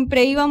yo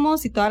siempre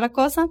íbamos y toda la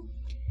cosa.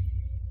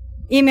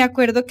 Y me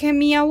acuerdo que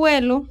mi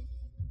abuelo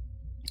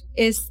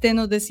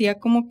nos decía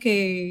como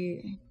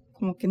que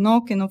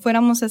no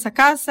fuéramos a esa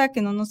casa,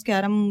 que no nos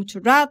quedáramos mucho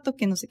rato,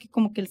 que no sé qué,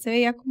 como que él se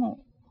veía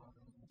como...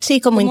 Sí,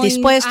 como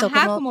indispuesto.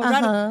 Como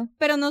raro.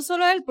 Pero no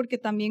solo él, porque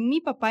también mi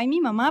papá y mi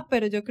mamá,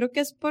 pero yo creo que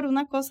es por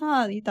una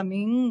cosa y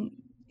también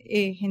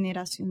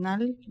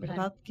generacional, ¿verdad?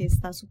 Claro. Que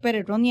está súper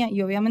errónea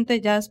y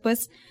obviamente ya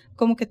después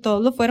como que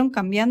todos lo fueron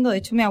cambiando. De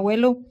hecho, mi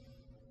abuelo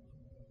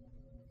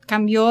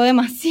cambió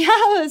demasiado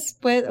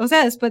después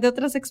de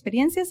otras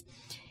experiencias.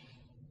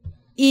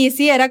 Y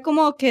sí, era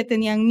como que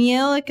tenían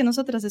miedo de que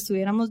nosotras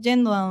estuviéramos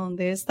yendo a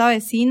donde esta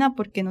vecina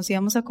porque nos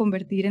íbamos a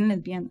convertir en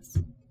lesbianas.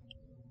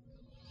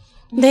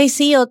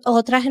 Daisy,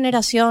 otra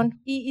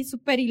generación. Y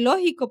súper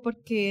ilógico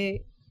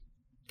porque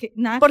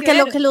nada porque que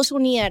ver. Lo que los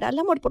unía era el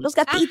amor por los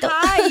gatitos.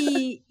 Ajá,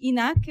 y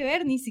nada que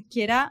ver, ni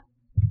siquiera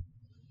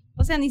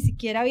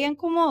habían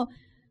como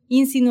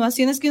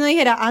insinuaciones que uno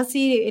dijera,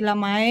 sí, la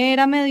mae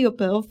era medio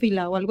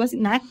pedófila o algo así,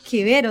 nada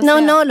que ver.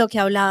 No, lo que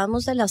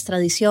hablábamos de las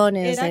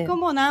tradiciones. Era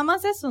como nada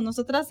más eso,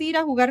 nosotras ir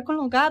a jugar con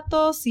los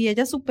gatos y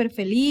ella súper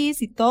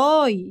feliz y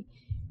todo, y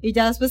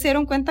ya después se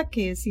dieron cuenta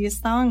que sí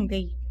estaban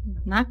gay,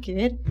 nada que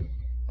ver.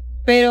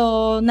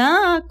 Pero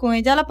nada, con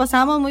ella la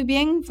pasábamos muy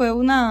bien, fue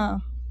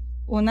una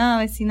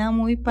vecina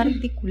muy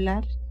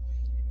particular.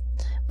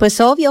 Pues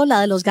obvio,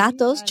 la de los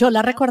gatos, yo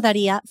la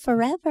recordaría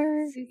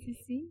forever.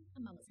 Sí.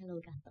 Amamos a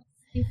los gatos.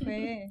 Y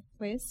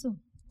fue eso.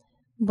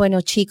 Bueno,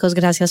 chicos,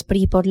 gracias,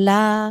 Pri, por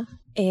la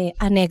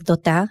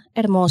anécdota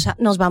hermosa.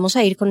 Nos vamos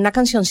a ir con una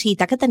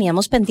cancioncita que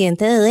teníamos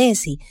pendiente de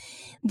Desi.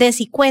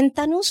 Desi,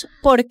 cuéntanos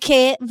por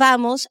qué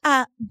vamos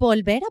a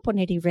volver a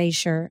poner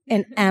Erasure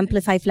en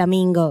Amplify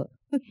Flamingo.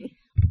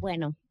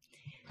 Bueno,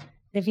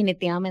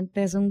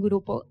 definitivamente es un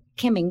grupo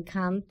que me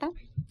encanta.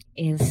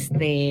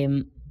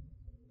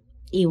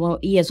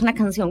 Y es una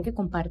canción que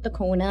comparto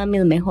con una de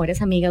mis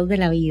mejores amigas de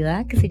la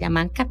vida, que se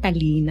llama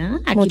Catalina.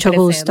 Aquí Mucho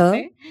presente. gusto.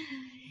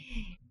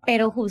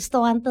 Pero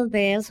justo antes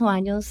de eso,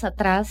 años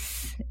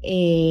atrás,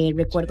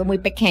 recuerdo muy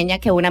pequeña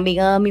que una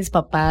amiga de mis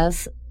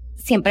papás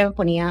siempre me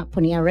ponía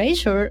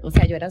Erasure. O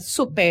sea, yo era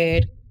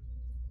súper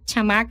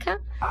chamaca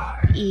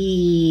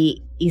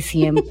y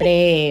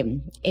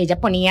siempre ella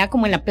ponía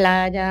como en la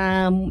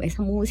playa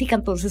esa música,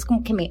 entonces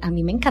como que a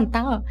mí me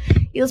encantaba.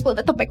 Y después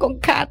me topé con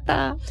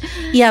Cata.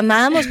 Y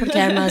amamos, porque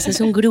además es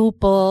un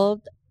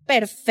grupo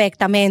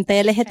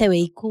perfectamente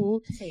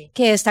LGTBIQ, Sí.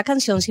 que esta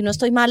canción, si no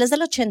estoy mal, es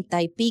del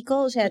 80 y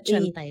pico, o sea,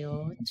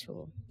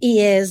 88. y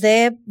es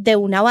de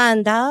una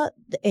banda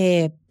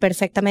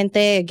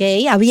perfectamente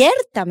gay,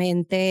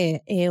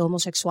 abiertamente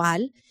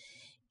homosexual,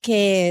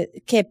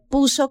 que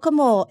puso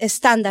como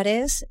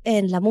estándares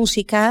en la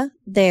música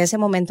de ese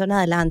momento en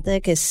adelante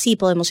de que sí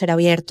podemos ser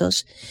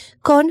abiertos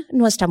con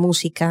nuestra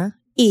música,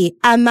 y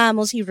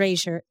amamos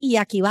Erasure, y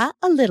aquí va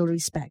A Little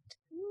Respect.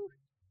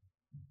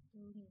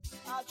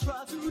 I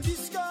try to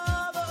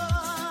discover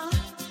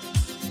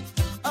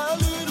a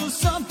little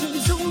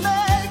something to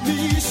make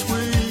me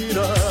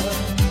sweeter.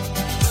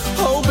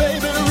 Oh,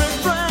 baby,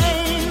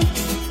 refrain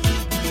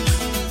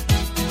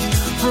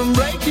from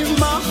breaking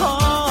my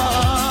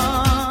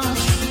heart.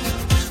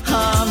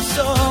 I'm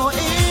so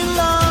in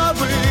love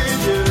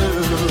with you.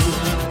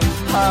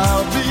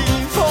 I'll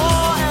be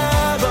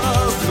forever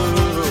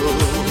blue.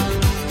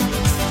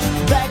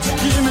 That you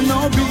give me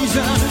no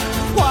reason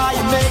why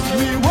you make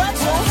me work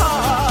so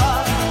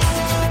hard.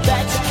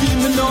 That you give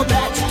me no,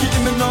 that you give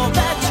me no,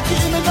 that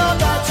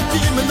you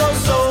give me no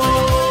soul.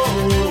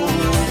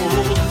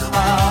 I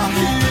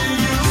hear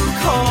you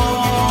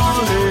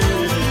calling,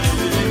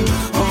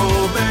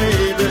 oh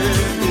baby.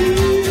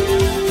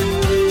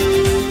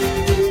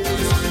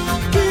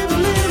 Give a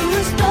little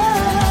respect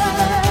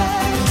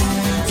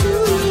to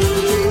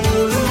you.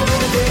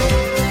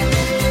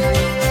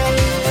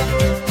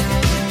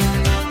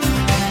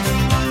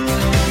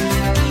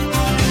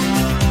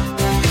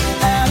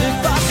 And if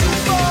I should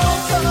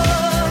falter,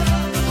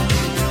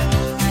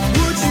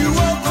 would you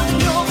open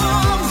your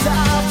arms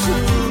out to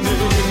me?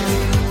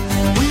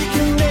 We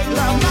can make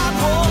love my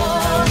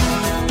boy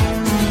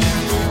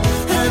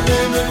and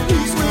live in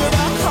peace with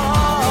our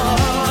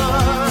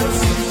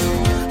hearts.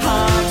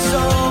 I'm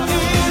so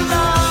in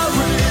love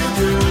with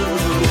you.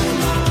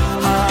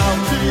 I'll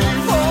be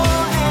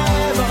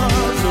forever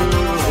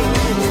blue.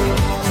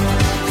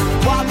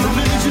 What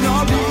religion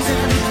or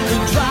reason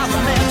could drive a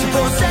man to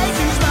forsake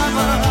his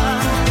lover?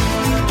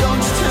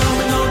 Don't you tell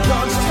me no,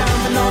 don't you tell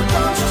me no,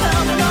 don't you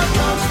tell me no,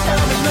 don't you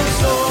tell me no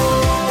soul.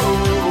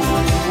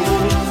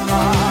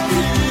 I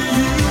hear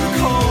you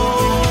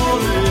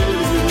calling,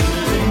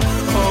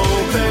 oh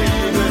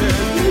baby.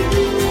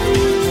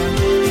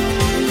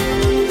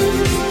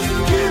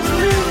 Give a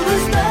little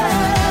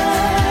respect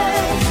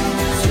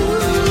to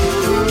me.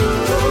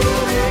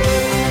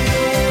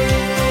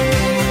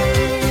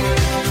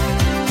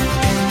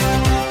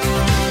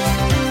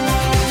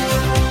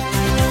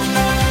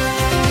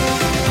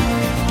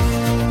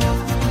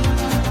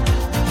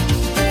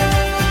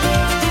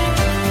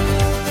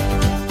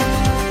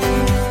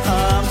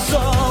 I'm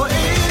so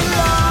in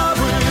love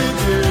with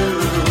you.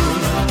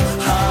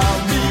 I'll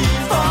be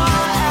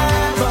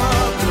forever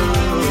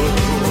blue.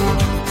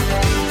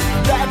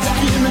 That you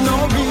give me no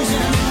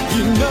reason.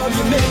 You know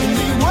you're making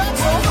me work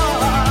so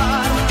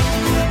hard.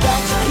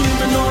 That you give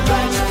me no,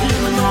 that you give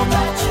me no,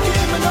 that you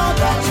give me no,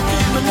 that you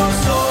give me no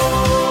soul.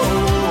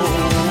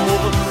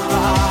 I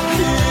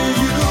hear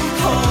you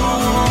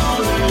calling,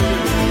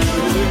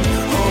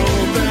 oh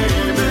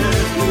baby.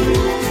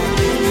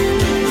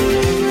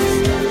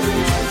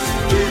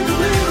 Give a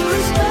little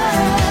respect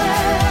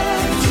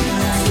to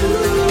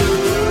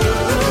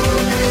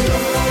me.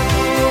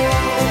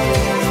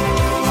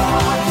 I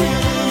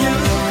hear you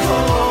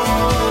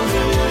calling,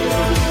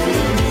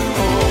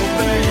 oh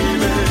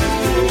baby.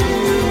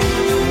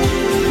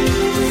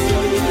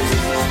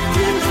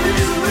 Give a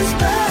little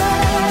respect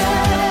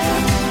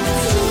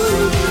to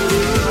me.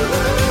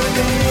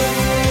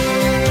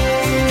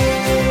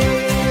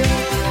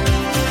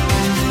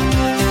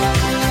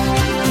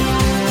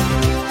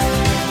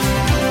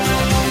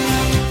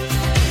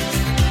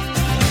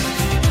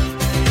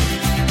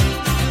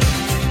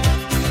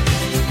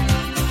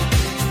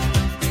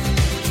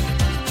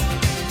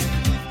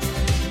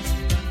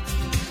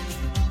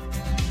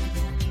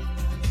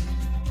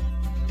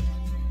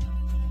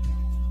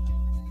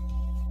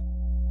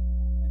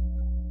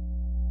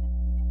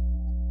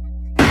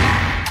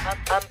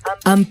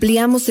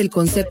 Ampliamos el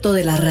concepto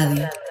de la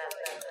radio.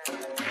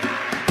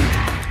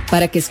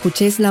 para que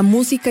escuches la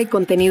música y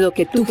contenido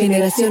que tu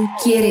generación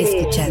quiere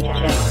escuchar.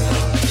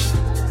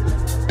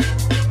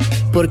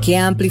 Porque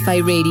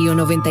Amplify Radio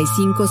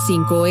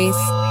 955 es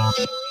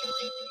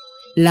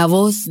la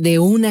voz de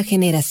una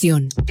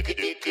generación.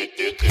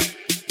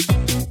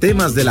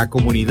 Temas de la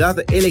comunidad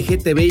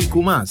LGTBIQ+.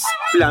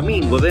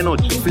 Flamingo de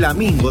noche.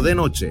 Flamingo de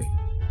noche.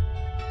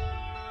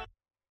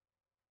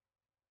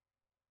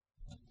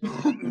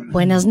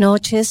 Buenas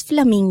noches,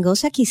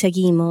 flamingos. Aquí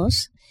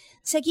seguimos.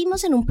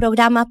 Seguimos en un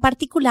programa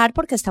particular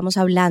porque estamos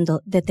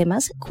hablando de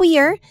temas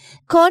queer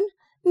con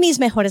mis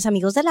mejores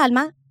amigos del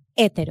alma,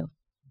 hetero.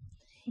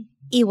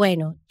 Y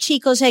bueno,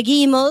 chicos,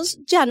 seguimos.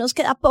 Ya nos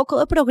queda poco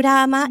de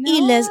programa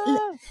y les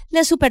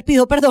super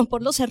pido perdón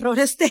por los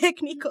errores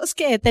técnicos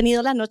que he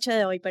tenido la noche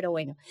de hoy, pero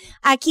bueno,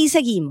 aquí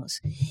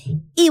seguimos.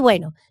 Y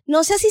bueno,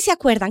 no sé si se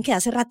acuerdan que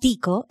hace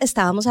ratico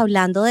estábamos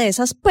hablando de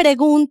esas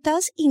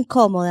preguntas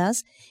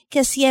incómodas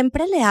que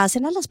siempre le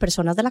hacen a las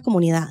personas de la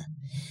comunidad.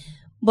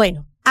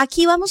 Bueno,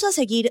 aquí vamos a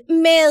seguir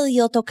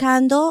medio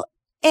tocando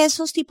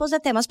esos tipos de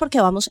temas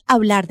porque vamos a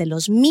hablar de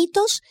los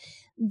mitos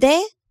de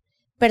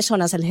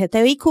personas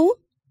LGTBIQ,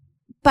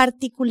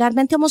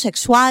 particularmente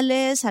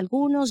homosexuales,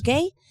 algunos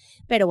gay,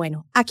 pero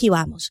bueno, aquí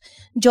vamos.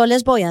 Yo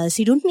les voy a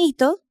decir un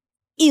mito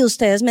y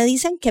ustedes me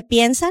dicen qué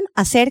piensan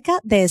acerca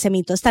de ese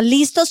mito. ¿Están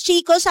listos,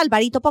 chicos?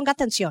 Alvarito, ponga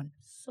atención.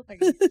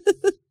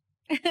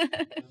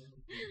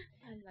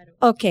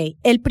 Ok,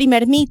 el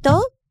primer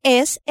mito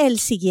es el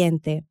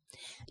siguiente.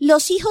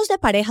 Los hijos de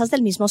parejas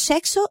del mismo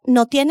sexo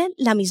no tienen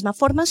la misma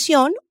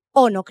formación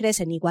o no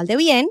crecen igual de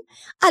bien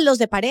a los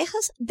de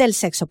parejas del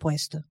sexo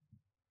opuesto.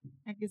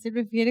 ¿A qué se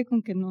refiere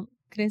con que no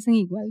crecen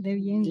igual de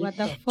bien? What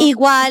the fuck?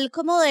 Igual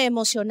como de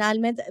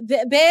emocionalmente.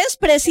 ¿Ves?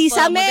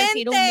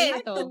 Precisamente.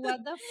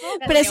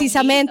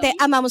 Precisamente.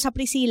 Amamos a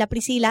Priscila.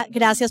 Priscila,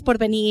 gracias por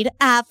venir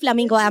a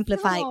Flamingo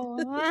Amplify.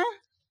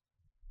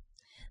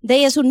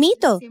 Es un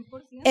mito.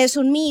 100%. Es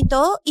un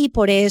mito y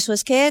por eso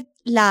es que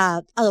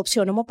la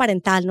adopción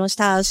homoparental no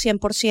está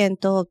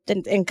 100%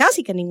 en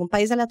casi que ningún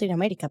país de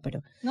Latinoamérica,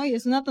 pero... No, y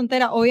es una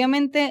tontera.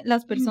 Obviamente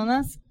las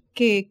personas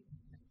que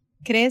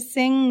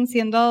crecen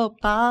siendo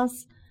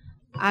adoptadas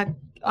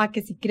a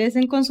que si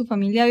crecen con su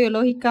familia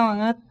biológica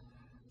van a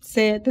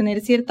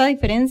tener cierta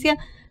diferencia,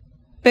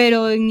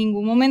 pero en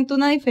ningún momento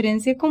una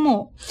diferencia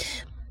como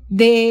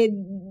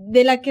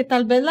de la que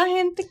tal vez la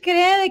gente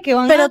cree de que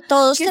van pero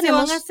todos que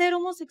tenemos... se van a ser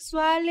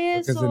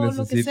homosexuales lo que o se lo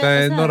que necesita sea,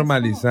 es o sea,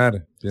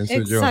 normalizar,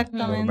 pienso yo.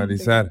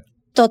 Normalizar.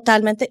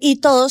 Totalmente. Y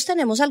todos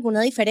tenemos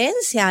alguna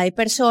diferencia. Hay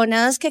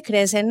personas que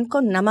crecen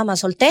con una mamá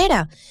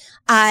soltera.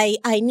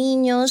 Hay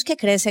niños que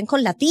crecen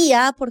con la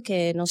tía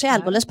porque, no sé,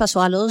 algo les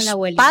pasó a los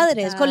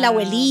padres, con la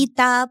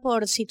abuelita,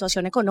 por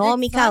situación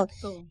económica,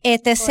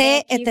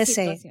 etc.,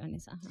 etc.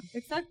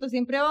 Exacto,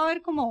 siempre va a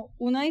haber como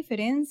una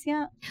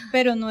diferencia,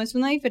 pero no es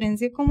una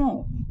diferencia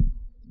como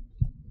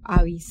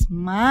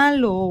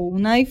abismal o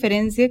una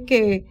diferencia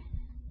que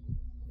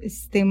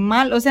esté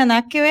mal, o sea,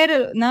 nada que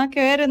ver, no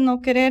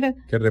querer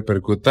que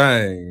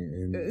repercuta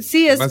en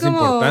sí, es más como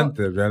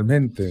importante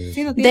realmente.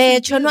 Sí, no de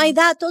hecho, no hay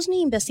datos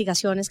ni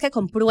investigaciones que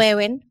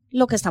comprueben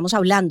lo que estamos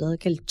hablando, de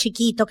que el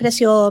chiquito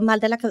creció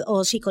mal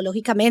o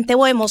psicológicamente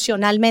o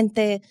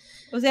emocionalmente.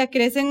 O sea,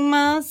 crecen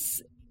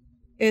más,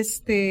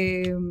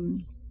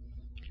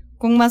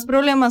 con más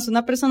problemas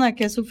una persona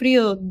que ha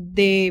sufrido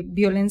de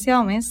violencia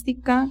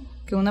doméstica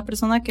que una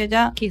persona que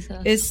haya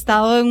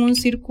estado en un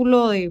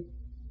círculo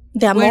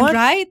de amor,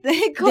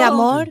 de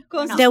amor,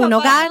 de un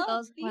hogar,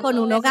 con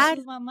un hogar.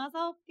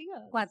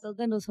 ¿Cuántos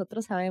de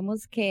nosotros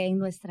sabemos que en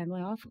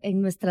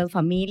nuestras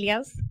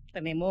familias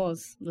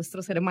tenemos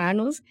nuestros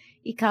hermanos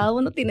y cada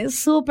uno tiene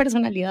su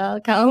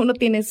personalidad, cada uno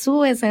tiene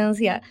su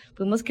esencia?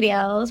 Fuimos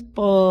criados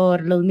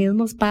por los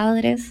mismos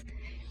padres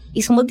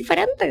y somos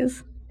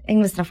diferentes en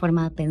nuestra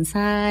forma de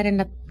pensar,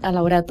 a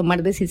la hora de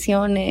tomar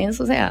decisiones,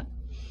 o sea,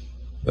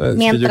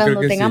 mientras no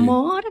tenga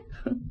amor.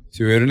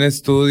 Si hubiera un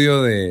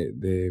estudio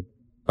de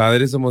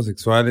padres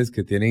homosexuales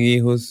que tienen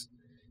hijos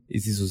y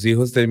si sus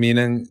hijos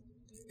terminan,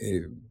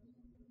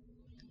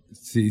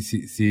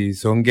 si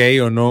son gay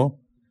o no,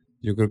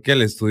 yo creo que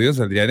el estudio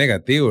saldría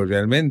negativo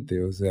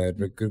realmente. O sea,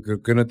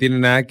 creo que no tiene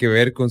nada que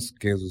ver con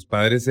que sus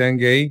padres sean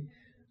gay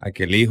a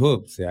que el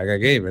hijo se haga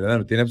gay, ¿verdad?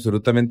 No tiene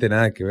absolutamente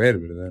nada que ver,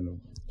 ¿verdad? No.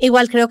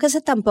 Igual creo que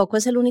ese tampoco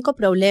es el único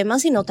problema,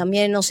 sino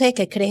también, no sé,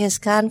 que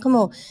crezcan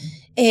como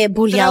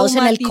bulliados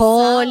en el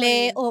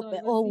cole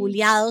o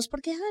bulliados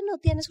porque no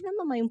tienes una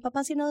mamá y un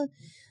papá, sino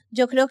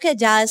yo creo que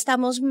ya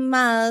estamos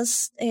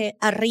más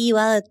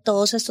arriba de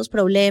todos estos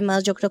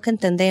problemas. Yo creo que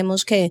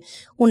entendemos que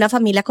una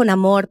familia con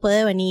amor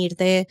puede venir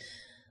de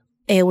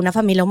una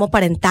familia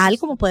homoparental,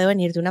 como puede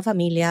venir de una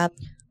familia...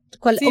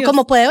 o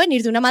como puede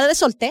venir de una madre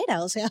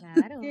soltera, o sea.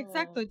 Claro. Sí,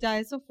 exacto, ya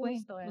eso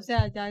fue. O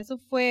sea, ya eso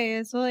fue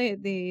eso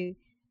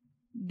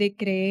de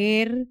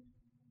creer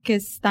que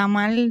está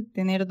mal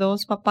tener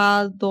dos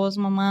papás, dos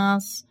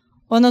mamás.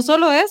 O no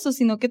solo eso,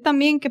 sino que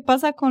también qué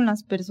pasa con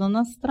las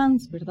personas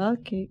trans, ¿verdad?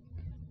 Que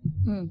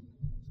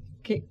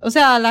o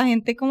sea, la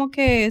gente como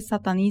que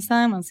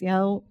sataniza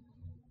demasiado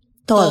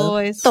todo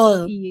eso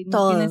todo, y no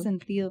todo. tiene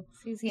sentido.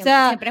 Sí,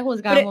 siempre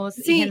juzgamos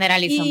y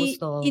generalizamos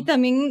todo. Y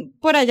también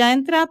por allá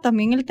entra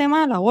también el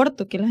tema del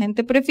aborto, que la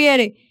gente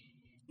prefiere,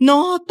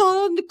 no,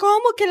 todo,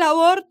 ¿cómo que el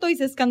aborto? Y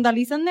se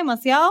escandalizan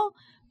demasiado,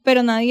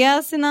 pero nadie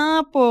hace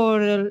nada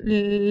por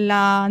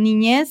la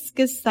niñez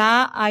que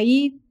está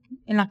ahí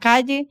en la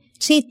calle.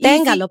 Sí,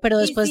 téngalo, pero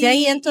después de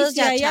ahí entonces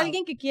ya, si hay chao.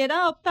 alguien que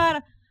quiera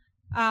adoptar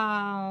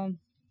a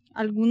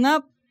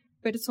alguna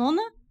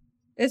persona,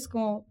 es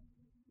como,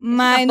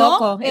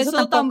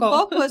 eso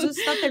tampoco, eso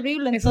está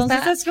terrible. Entonces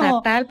está es como,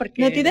 fatal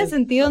porque no tiene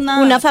sentido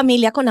nada. Una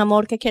familia con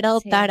amor que quiera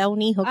adoptar a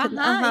un hijo. Ajá,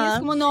 y es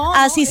como, no,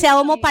 así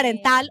sea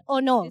homoparental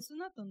o no. Es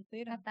una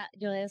tontera.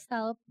 Yo he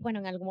estado,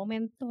 en algún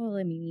momento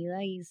de mi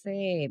vida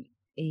hice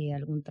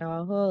algún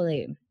trabajo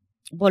de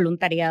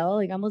voluntariado,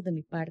 digamos, de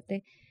mi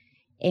parte,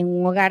 en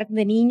un hogar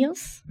de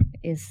niños,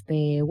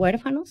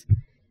 huérfanos.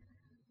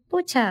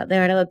 Pucha, de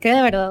verdad,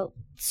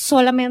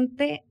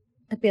 solamente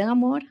te piden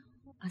amor,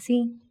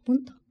 así,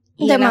 punto.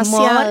 Y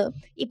demasiado. Amor,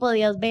 y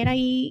podías ver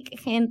ahí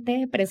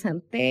gente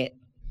presente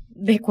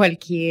de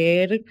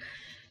cualquier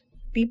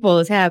tipo,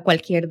 o sea,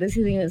 cualquier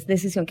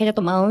decisión que haya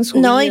tomado en su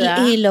vida. No,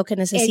 y lo que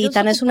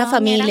necesitan es una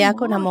familia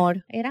con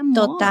amor. Era amor.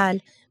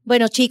 Total.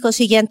 Bueno, chicos,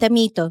 siguiente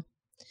mito.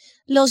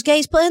 Los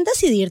gays pueden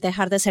decidir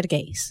dejar de ser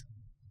gays.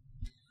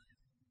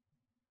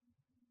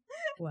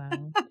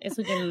 Wow,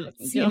 eso yo no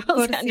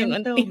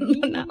entiendo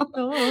nada.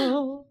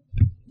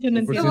 Yo no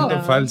entiendo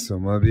nada. Falso,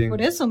 más bien.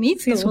 Por eso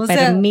mito. Sí,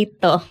 súper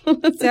mito.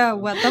 O sea,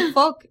 what the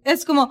fuck.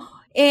 Es como,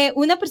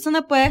 una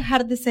persona puede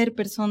dejar de ser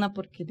persona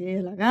porque le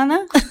dé la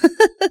gana.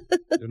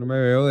 Yo no me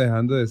veo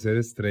dejando de ser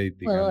straight,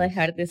 digamos. Puedo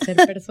dejar de ser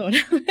persona.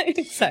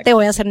 Exacto. Te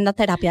voy a hacer una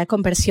terapia de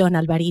conversión,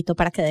 Alvarito,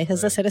 para que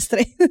dejes de ser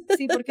straight.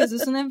 Sí, porque eso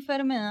es una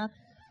enfermedad.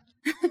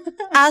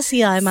 Ah,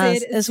 sí, además,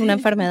 es una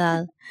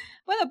enfermedad.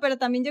 Bueno, pero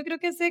también yo creo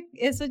que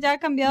eso ya ha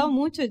cambiado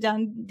mucho,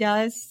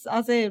 ya es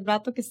hace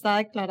rato que está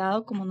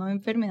declarado como no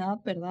enfermedad,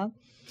 ¿verdad?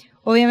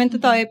 Obviamente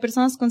todavía hay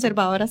personas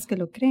conservadoras que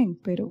lo creen,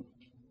 pero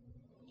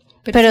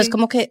es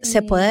como que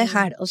se puede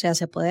dejar, o sea,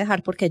 se puede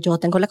dejar porque yo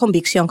tengo la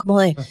convicción como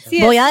de,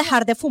 voy a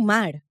dejar de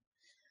fumar,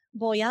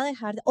 voy a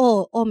dejar,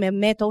 o me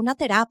meto a una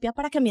terapia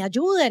para que me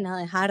ayuden a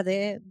dejar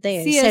de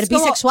ser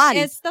bisexual.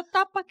 Esta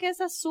tapa que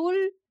es azul,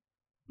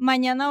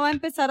 mañana va a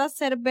empezar a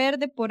ser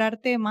verde por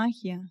arte de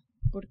magia,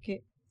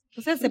 porque...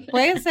 O sea, se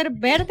puede ser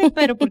verde,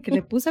 pero porque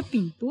le puse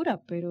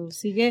pintura, pero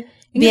sigue,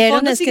 en el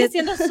fondo sigue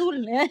siendo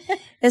azul.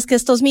 Es que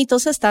estos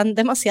mitos están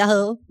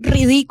demasiado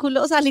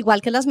ridículos, al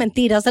igual que las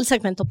mentiras del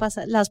segmento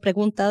pasado, las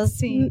preguntas.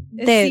 Sí,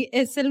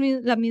 es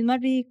la misma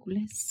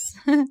ridiculez.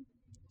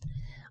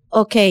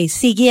 Ok,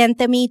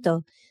 siguiente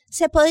mito.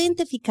 Se puede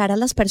identificar a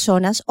las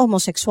personas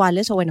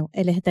homosexuales, o bueno,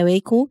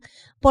 LGTBIQ,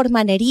 por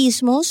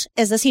manerismos,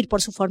 es decir,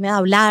 por su forma de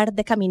hablar,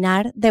 de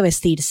caminar, de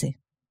vestirse.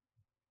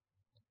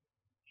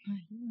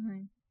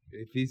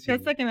 Difícil.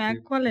 Hasta que me da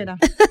cólera.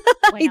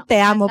 Y te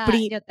amo,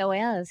 Pri. Yo te voy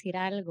a decir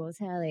algo, o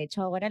sea, de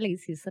hecho ahora le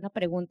hiciste una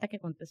pregunta que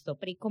contestó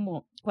Pri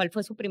como ¿cuál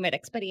fue su primera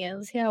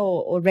experiencia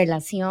o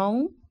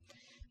relación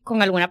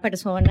con alguna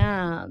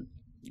persona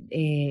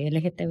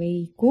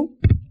LGTBIQ?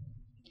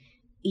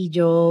 Y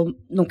yo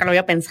nunca lo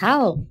había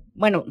pensado.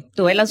 Bueno,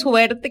 tuve la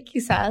suerte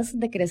quizás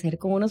de crecer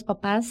con unos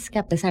papás que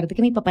a pesar de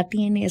que mi papá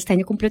este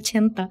año cumple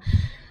 80,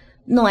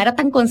 no era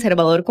tan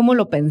conservador como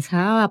lo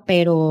pensaba,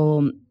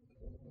 pero...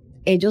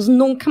 ellos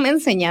nunca me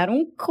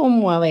enseñaron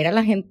cómo a ver a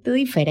la gente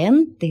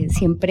diferente,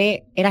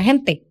 siempre era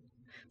gente,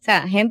 o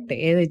sea,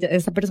 gente,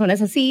 esta persona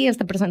es así,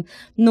 esta persona,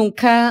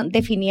 nunca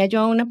definía yo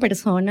a una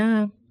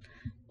persona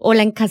o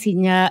la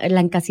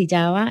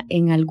encasillaba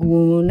en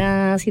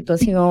alguna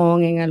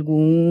situación,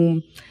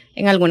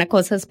 en alguna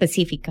cosa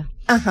específica.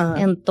 Ajá.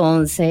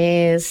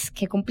 Entonces,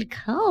 qué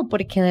complicado,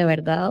 porque de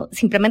verdad,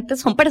 simplemente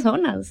son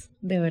personas,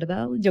 de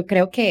verdad, yo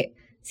creo que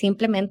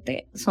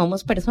simplemente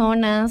somos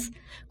personas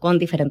con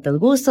diferentes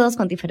gustos,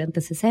 con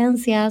diferentes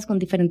esencias, con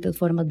diferentes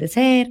formas de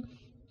ser.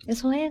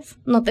 Eso es,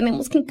 no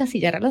tenemos que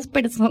encasillar a las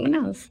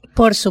personas.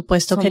 Por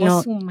supuesto que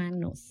no. Somos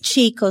humanos.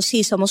 Chicos,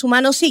 sí, somos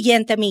humanos.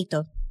 Siguiente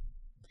mito.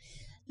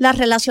 Las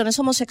relaciones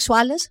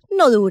homosexuales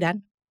no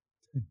duran.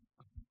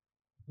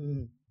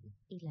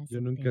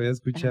 Yo nunca había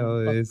escuchado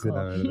de ese,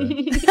 la verdad.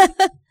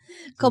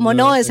 Como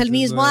no, es el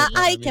mismo.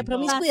 Ay, qué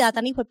promiscuidad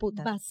tan hijo de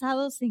puta.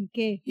 ¿Basados en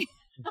qué?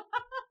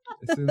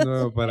 Eso es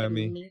nuevo para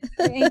mí.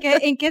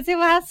 ¿En qué se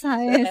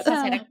basa eso? Puede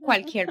pasar en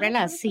cualquier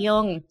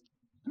relación.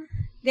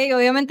 Y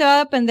obviamente va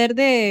a depender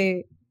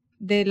de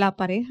la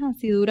pareja,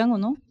 si duran o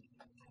no.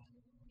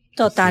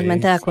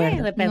 Totalmente de acuerdo.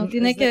 Sí, depende, no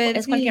tiene que ver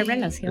es cualquier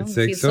relación. El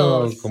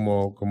sexo,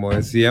 como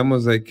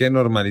decíamos, hay que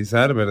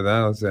normalizar,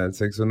 ¿verdad? O sea, el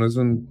sexo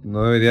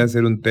no debería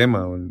ser un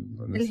tema.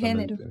 El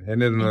género. El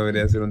género no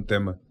debería ser un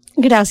tema.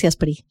 Gracias,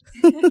 Pri.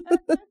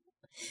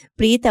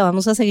 Pri, te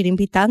vamos a seguir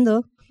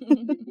invitando.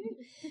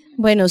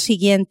 Bueno,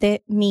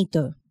 siguiente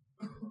mito.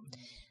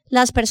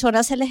 Las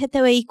personas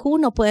LGTBIQ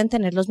no pueden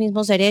tener los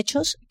mismos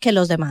derechos que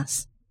los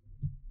demás.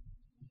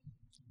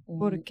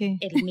 ¿Por qué?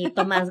 El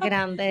mito más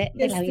grande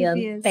de la vida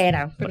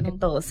entera, porque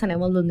todos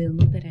tenemos los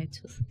mismos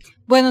derechos.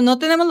 Bueno, no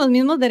tenemos los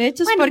mismos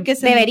derechos porque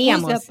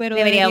deberíamos, nos juzga, pero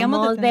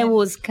deberíamos de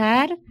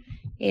buscar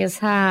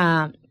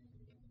esa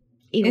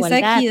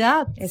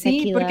igualdad. Esa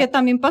equidad. Porque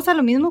también pasa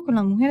lo mismo con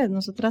las mujeres.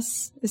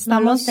 Nosotras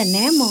estamos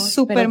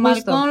súper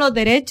mal con los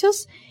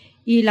derechos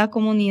y la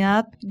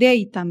comunidad de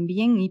ahí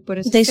también. Y por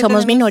eso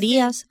somos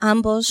minorías,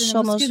 ambos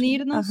somos. Que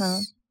unirnos. Ajá.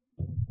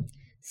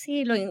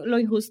 Sí, lo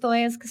injusto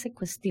es que se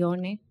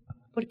cuestione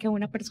porque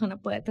una persona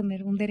puede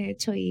tener un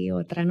derecho y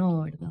otra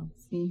no, ¿verdad?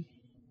 Sí.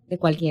 De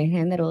cualquier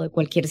género, de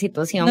cualquier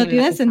situación. No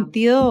tiene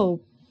sentido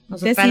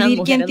decidir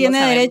quién tiene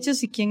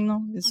derechos y quién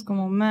no. Es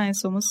como,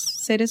 somos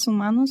seres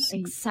humanos.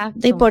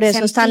 Exacto. Y por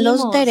eso están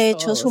los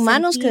derechos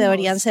humanos, que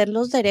deberían ser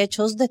los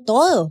derechos de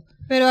todo.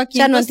 Pero aquí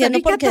no entiendo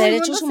por qué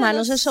derechos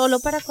humanos es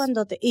solo para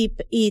cuando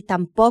y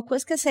tampoco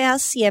es que sea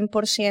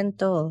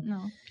 100%.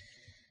 No.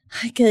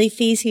 Ay, qué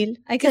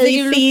difícil. Hay que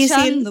seguir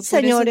luchando,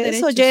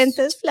 señores,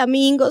 oyentes,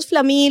 flamingos,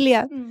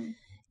 familia.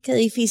 Qué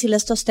difícil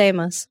estos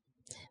temas.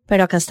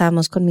 Pero acá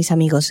estamos con mis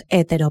amigos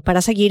hetero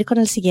para seguir con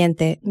el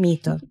siguiente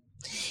mito,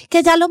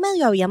 que ya lo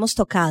medio habíamos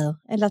tocado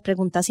en las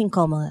preguntas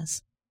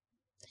incómodas.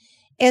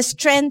 ¿Es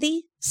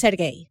trendy ser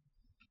gay?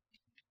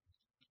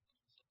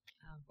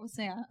 O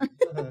sea.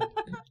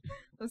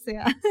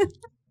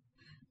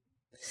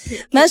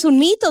 No, es un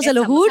mito, se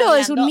lo juro,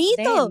 es un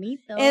mito.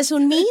 Es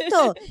un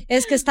mito.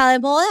 Es que está de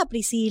moda,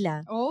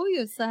 Priscila.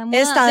 Obvio, está de moda.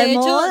 Está de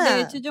moda.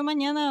 De hecho, yo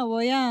mañana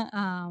voy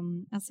a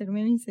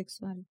hacerme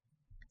bisexual.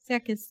 O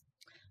sea que es...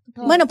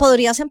 Bueno,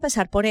 podrías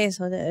empezar por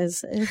eso.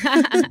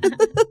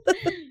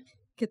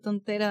 Qué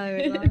tontera, de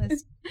verdad.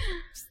 Es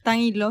tan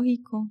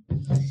ilógico.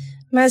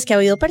 Es que ha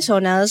habido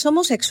personas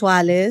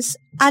homosexuales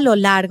a lo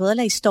largo de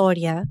la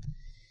historia.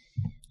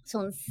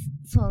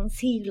 Son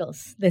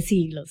siglos de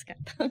siglos,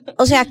 Cata.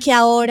 O sea, que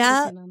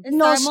ahora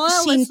nos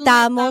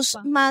sintamos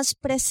más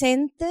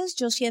presentes,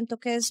 yo siento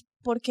que es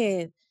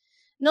porque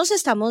nos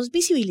estamos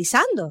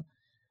visibilizando.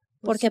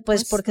 Porque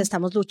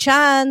estamos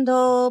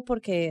luchando,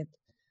 porque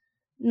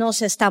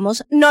nos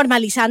estamos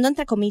normalizando,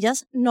 entre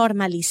comillas,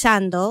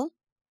 normalizando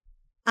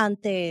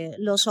ante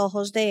los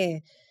ojos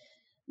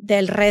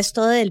del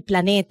resto del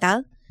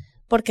planeta,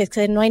 porque es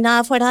que no hay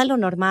nada fuera de lo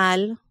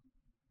normal.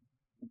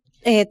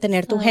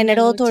 Tener tu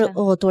género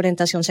o tu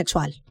orientación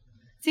sexual.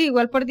 Sí,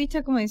 igual por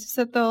dicha, como dices,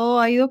 todo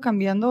ha ido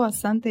cambiando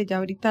bastante. Ya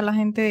ahorita la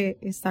gente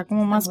está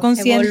como más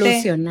consciente.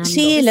 Evolucionando.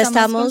 Sí,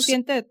 más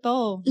consciente de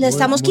todo. Le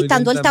estamos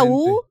quitando el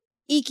tabú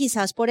y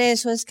quizás por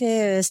eso es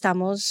que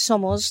estamos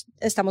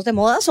de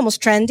moda, somos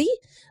trendy.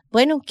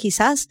 Bueno,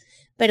 quizás,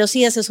 pero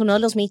sí, ese es uno de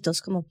los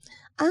mitos, como,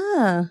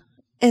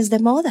 es de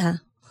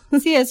moda.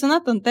 Sí, es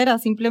una tontera.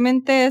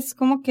 Simplemente es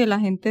como que la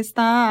gente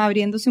está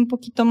abriéndose un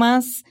poquito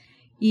más.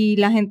 Y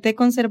la gente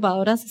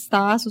conservadora se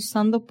estaba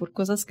asustando por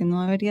cosas que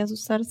no debería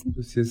asustarse.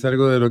 Pues sí, es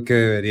algo de lo que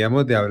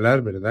deberíamos de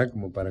hablar, ¿verdad?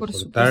 Como para por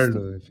cortarlo,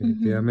 supuesto.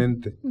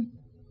 Definitivamente.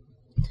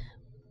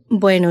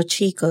 Bueno,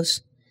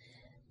 chicos,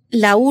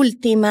 el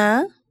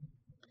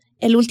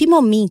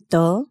último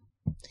mito,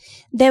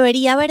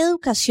 ¿debería haber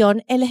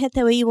educación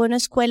LGTBI en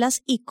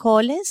escuelas y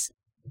coles?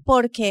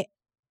 Porque,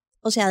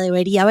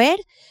 debería haber,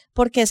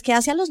 porque es que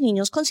hace a los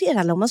niños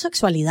considerar la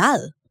homosexualidad.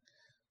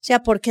 O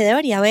sea, ¿por qué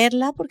debería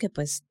haberla? Porque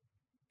pues...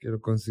 Que lo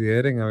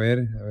consideren, a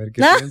ver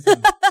qué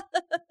piensan.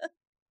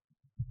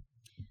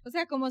 O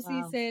sea, como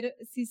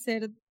si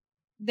ser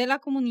de la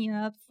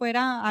comunidad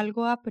fuera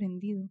algo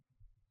aprendido.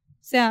 O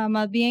sea,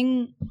 más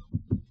bien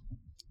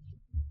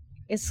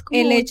es como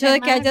el hecho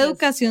de que haya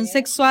educación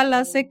sexual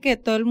hace que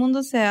todo el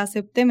mundo se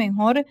acepte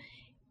mejor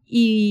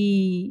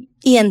y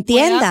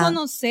entienda. Pueda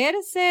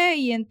conocerse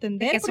y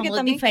entender. Que porque somos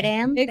también,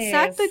 diferentes.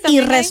 Exacto. Y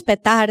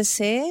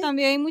respetarse.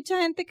 También hay mucha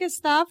gente que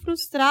está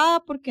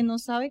frustrada porque no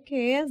sabe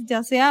qué es,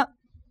 ya sea...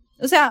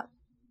 O sea,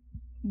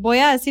 voy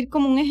a decir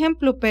como un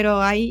ejemplo,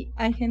 pero hay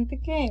gente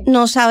que...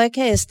 No sabe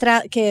que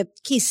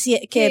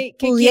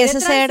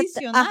pudiese ser...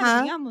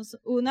 Ajá. Digamos,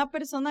 una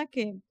persona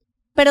que...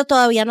 Pero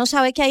todavía no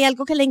sabe que hay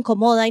algo que le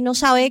incomoda y no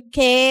sabe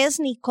qué es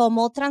ni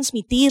cómo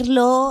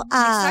transmitirlo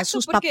a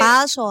sus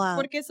papás o a...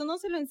 Porque eso no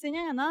se lo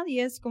enseñan a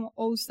nadie, es como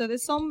o usted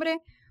es hombre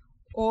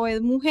o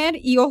es mujer,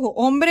 y ojo,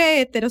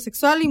 hombre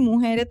heterosexual y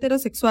mujer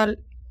heterosexual.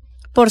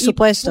 Por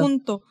supuesto.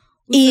 Punto.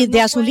 Y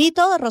de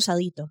azulito o de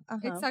rosadito.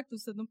 Ajá. Exacto,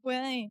 usted no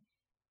puede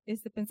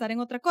pensar en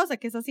otra cosa,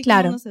 que es así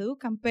claro. como nos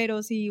educan,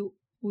 pero si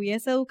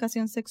hubiese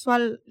educación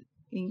sexual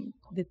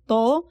de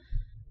todo,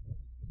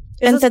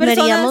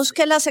 entenderíamos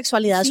que la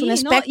sexualidad es un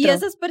espectro. Y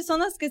esas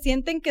personas que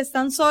sienten que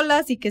están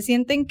solas y que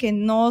sienten que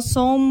no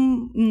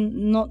son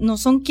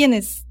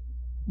quienes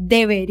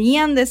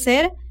deberían de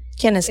ser,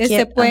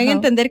 pueden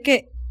entender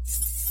que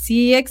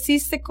sí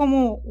existe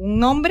como un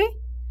nombre,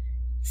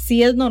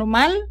 sí es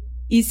normal,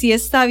 y si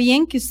está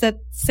bien que usted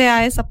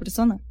sea esa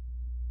persona,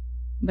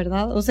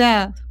 ¿verdad? O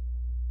sea,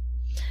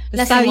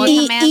 está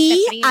bien.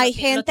 Y hay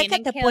gente que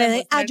te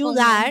puede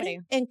ayudar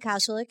en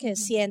caso de que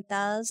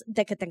sientas,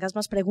 de que tengas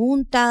más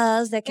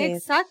preguntas, de que...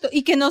 Exacto,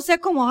 y que no sea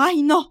como,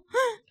 ¡ay, no!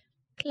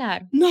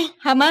 Claro. No,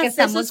 jamás, eso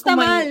estamos está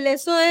como en- mal,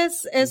 eso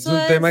es... Es un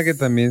tema que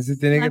también se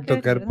tiene que nada que ver,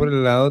 tocar ¿verdad? por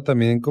el lado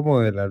también como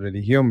de la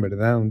religión,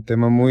 ¿verdad? Un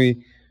tema muy,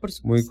 Por muy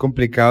supuesto.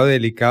 complicado y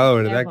delicado,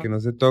 ¿verdad? Complejo. Que no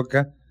se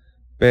toca,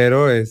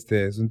 pero es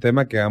un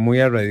tema que va muy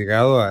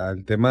arraigado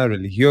al tema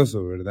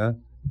religioso, ¿verdad?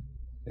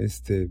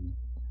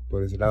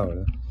 Por ese lado,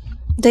 ¿verdad?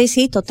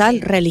 Sí,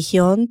 total,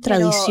 religión, Pero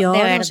tradición, de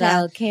o verdad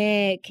sea,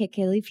 que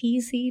qué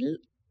difícil.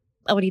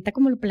 Ahorita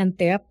como lo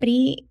plantea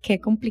Pri, qué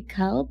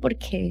complicado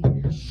porque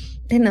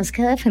tenés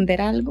que defender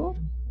algo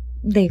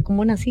de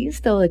cómo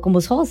naciste o de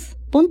cómo sos,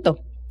 punto,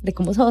 de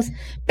cómo sos.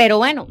 Pero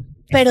bueno,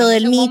 pero estamos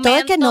del en un mito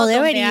de que no momento donde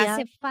debería.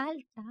 hace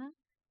falta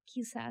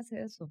quizás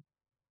eso,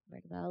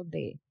 ¿verdad?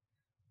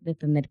 De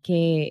tener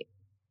que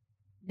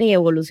de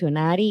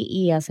evolucionar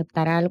y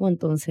aceptar algo,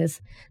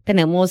 entonces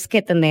tenemos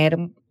que tener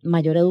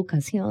mayor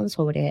educación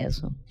sobre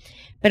eso.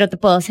 Pero te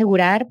puedo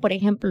asegurar, por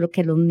ejemplo,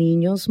 que los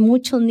niños,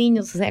 muchos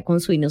niños, o sea, con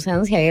su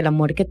inocencia y el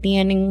amor que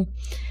tienen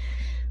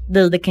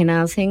desde que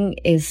nacen,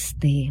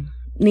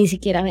 ni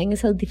siquiera ven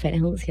esas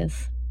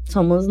diferencias.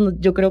 Somos,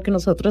 yo creo que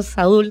nosotros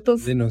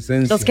adultos, De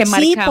inocencia. los que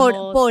Sí,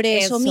 marcamos por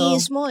eso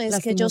mismo es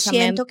que yo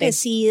siento que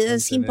sí es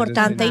Mantener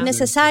importante y esa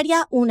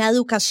necesaria una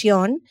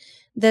educación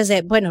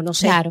desde, bueno, no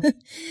sé, Claro.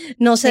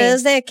 no sé Sí.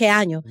 desde qué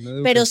año,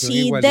 Una pero educación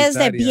sí igualitaria,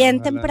 desde bien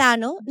ojalá.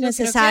 temprano creo que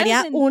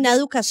necesaria desde- una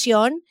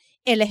educación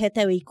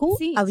LGTBIQ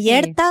Sí,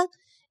 abierta,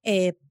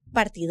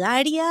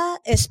 partidaria,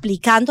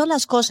 explicando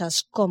las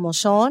cosas como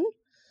son,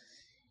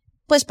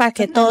 pues para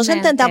que todos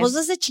Totalmente. entendamos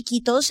desde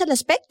chiquitos el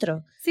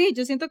espectro. Sí,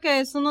 yo siento que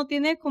eso no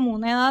tiene como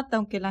una edad,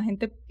 aunque la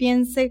gente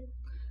piense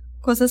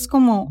cosas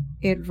como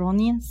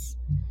erróneas.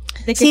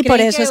 De que Sí, por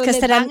creen eso que es que les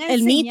este era van a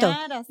el mito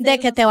enseñar a hacer de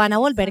que no te sé van a qué.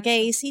 volver Exacto.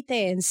 gay si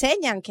te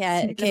enseñan que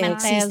Simplemente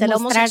existe es la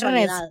mostrar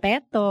homosexualidad.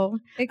 respeto.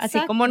 Así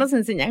Exacto. como nos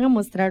enseñan a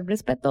mostrar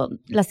respeto,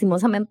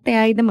 lastimosamente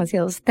hay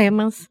demasiados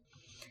temas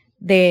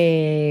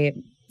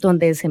de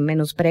donde se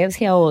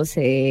menosprecia o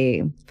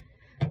se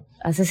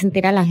hace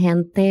sentir a la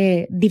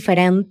gente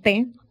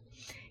diferente.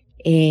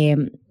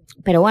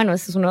 Pero bueno,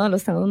 este es uno de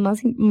los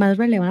temas más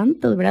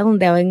relevantes, ¿verdad?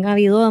 Donde han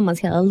habido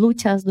demasiadas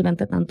luchas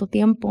durante tanto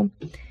tiempo.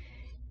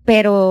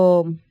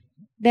 Pero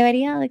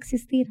debería de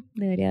existir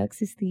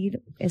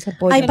ese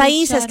apoyo. Hay que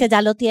países luchar. que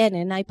ya lo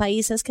tienen, hay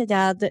países que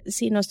ya,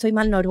 si no estoy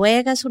mal,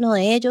 Noruega es uno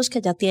de ellos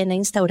que ya tiene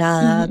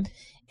instaurada Ujú.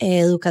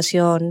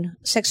 educación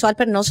sexual,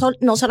 pero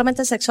no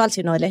solamente sexual,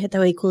 sino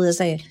LGTBIQ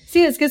desde...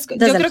 Sí, es que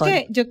Desde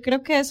el yo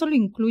creo que eso lo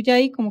incluye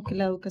ahí, como que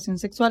la educación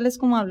sexual es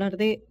como hablar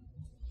de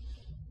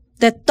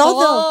De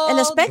todo el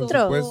Todo.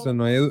 espectro. Por supuesto,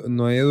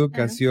 no hay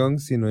educación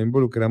si no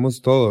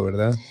involucramos todo,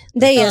 ¿verdad?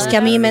 De es que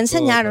a mí me Todo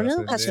enseñaron para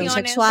educación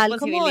aprender. sexual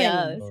como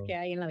posibilidades que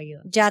hay en la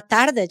vida. ya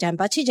tarde, ya en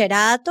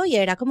bachillerato, y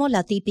era como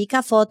la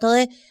típica foto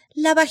de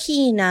la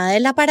vagina,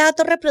 el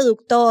aparato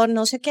reproductor,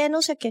 no sé qué.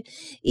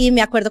 Y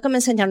me acuerdo que me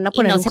enseñaron a Y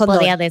poner no un se condón.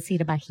 podía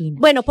decir vagina.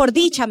 Bueno, por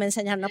dicha me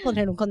enseñaron a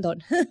poner un condón.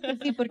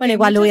 Sí, porque Bueno, hay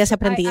igual lo muchas- hubiese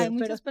aprendido, Hay pero-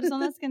 muchas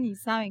personas que ni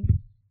saben.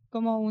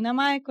 Como una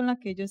madre con la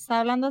que yo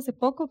estaba hablando hace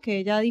poco, que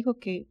ella dijo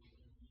que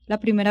la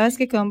primera vez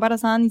que quedó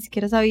embarazada ni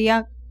siquiera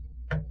sabía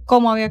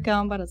cómo había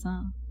quedado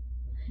embarazada.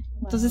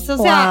 Entonces, o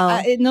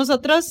sea, Wow.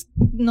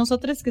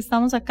 nosotros que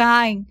estamos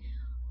acá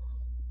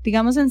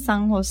digamos en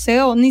San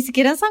José, o ni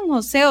siquiera en San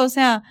José, o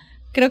sea,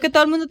 creo que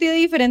todo el mundo tiene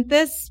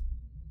diferentes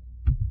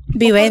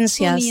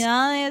Vivencias.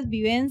 oportunidades,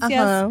 vivencias.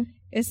 Ajá.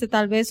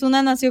 Tal vez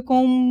una nació con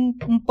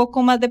un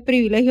poco más de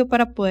privilegio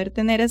para poder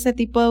tener ese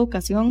tipo de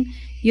educación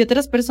y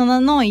otras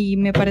personas no, y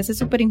me parece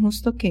súper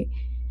injusto que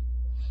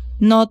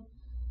no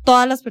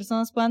todas las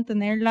personas puedan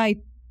tenerla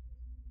y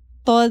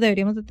todos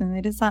deberíamos de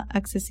tener esa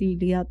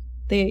accesibilidad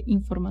de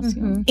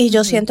información. Ujú. Y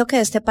yo siento que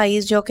este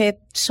país, yo que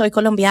soy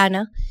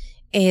colombiana,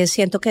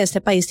 siento que este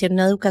país tiene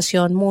una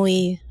educación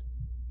muy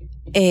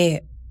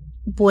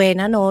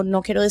buena,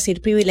 no quiero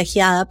decir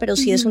privilegiada, pero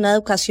sí es una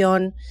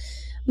educación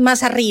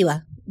más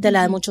arriba de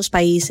la de muchos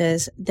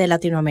países de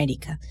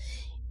Latinoamérica.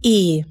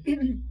 Y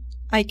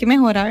Hay que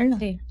mejorarla.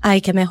 Sí.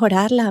 hay que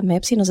mejorarla,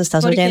 Mep, si nos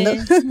estás oyendo.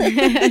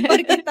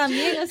 Porque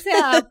también, o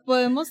sea,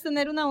 podemos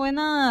tener una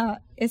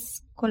buena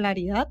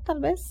escolaridad tal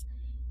vez,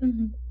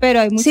 pero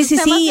hay muchos Sí,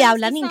 temas en los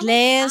hablan que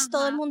inglés,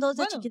 todo el mundo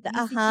desde bueno, chiquita. ni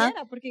Ajá.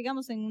 siquiera, porque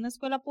digamos, en una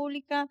escuela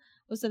pública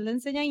usted le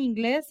enseña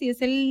inglés y es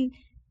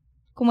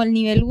como el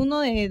nivel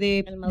 1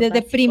 El más desde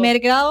básico. primer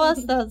grado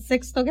hasta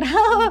sexto grado.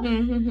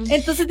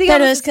 Entonces, digamos,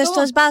 Pero es que esto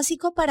como- es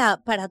básico para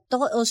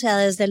todo, o sea,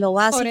 desde lo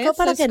básico eso,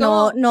 para es que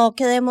como- no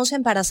quedemos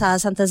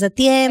embarazadas antes de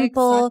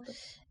tiempo,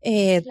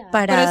 Exacto. Claro.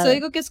 para... Por eso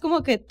digo que es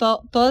como que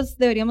todos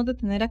deberíamos de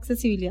tener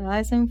accesibilidad a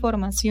esa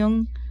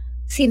información.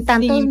 Sin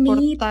tantos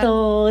importar.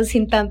 mitos,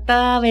 sin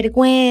tanta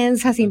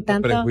vergüenza, sin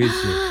Tanto tanto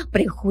prejuicio.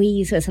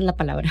 prejuicio, esa es la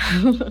palabra.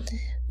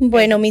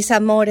 Bueno, mis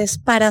amores,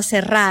 para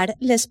cerrar,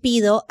 les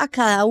pido a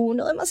cada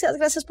uno, demasiadas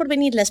gracias por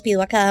venir, les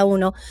pido a cada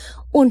uno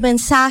un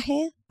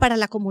mensaje para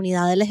la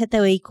comunidad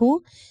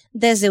LGTBIQ,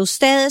 desde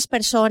ustedes,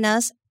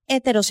 personas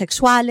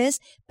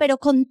heterosexuales, pero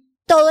con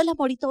todo el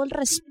amor y todo el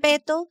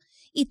respeto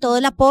y todo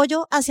el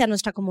apoyo hacia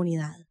nuestra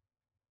comunidad.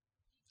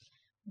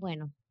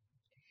 Bueno,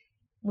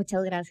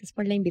 Muchas gracias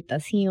por la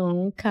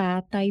invitación,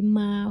 Cata y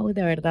Mau,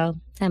 de verdad. O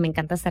sea, me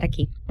encanta estar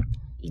aquí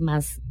y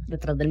más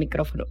detrás del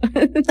micrófono.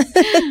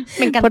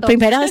 Me encantó. Por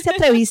primera vez te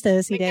atreviste a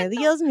decir,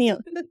 Dios mío.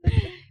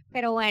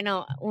 Pero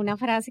bueno, una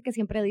frase que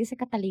siempre dice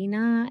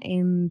Catalina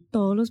en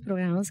todos los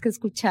programas que he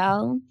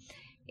escuchado,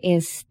 y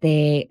es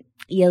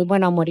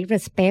bueno, amor y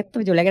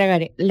respeto. Yo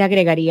le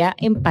agregaría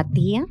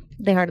empatía,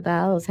 de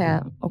verdad. O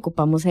sea,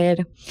 ocupamos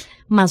ser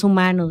más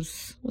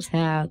humanos, o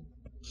sea,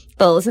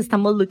 todos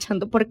estamos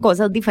luchando por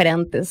cosas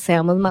diferentes.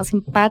 Seamos más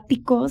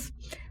empáticos,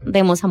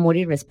 demos amor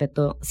y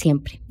respeto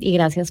siempre. Y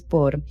gracias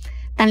por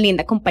tan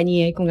linda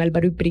compañía y con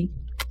Álvaro y Pri,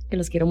 que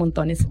los quiero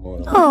montones.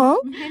 Oh.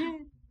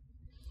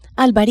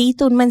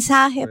 Alvarito, un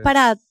mensaje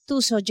para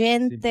tus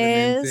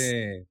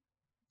oyentes.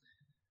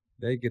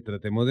 Que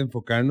tratemos de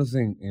enfocarnos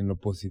en lo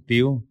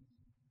positivo,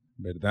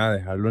 ¿verdad?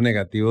 Dejar lo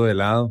negativo de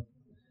lado.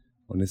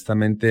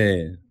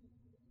 Honestamente,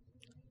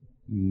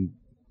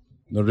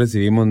 no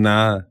recibimos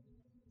nada.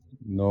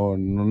 No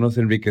nos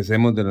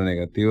enriquecemos de lo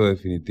negativo,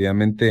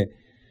 definitivamente.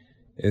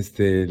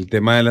 El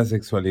tema de la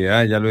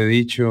sexualidad, ya lo he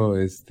dicho,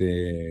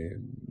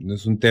 no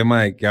es un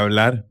tema de qué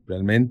hablar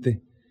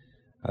realmente.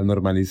 Al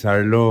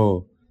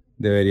normalizarlo,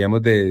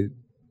 deberíamos de,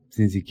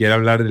 sin siquiera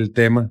hablar del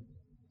tema.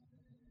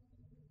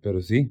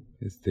 Pero sí,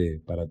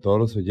 para todos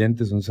los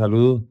oyentes, un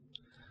saludo,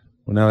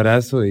 un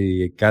abrazo,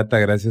 y Cata,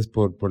 gracias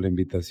por la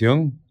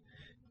invitación.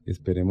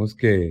 Esperemos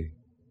que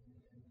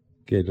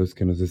los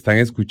que nos están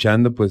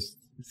escuchando, pues,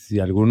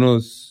 si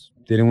algunos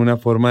tienen una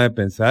forma de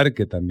pensar,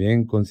 que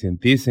también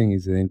concienticen y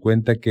se den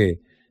cuenta que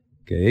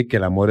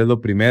el amor es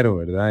lo primero,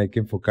 ¿verdad? Hay que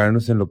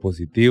enfocarnos en lo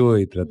positivo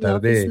y tratar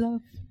de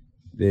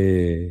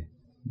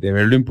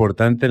ver lo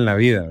importante en la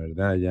vida,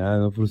 ¿verdad? Ya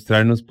no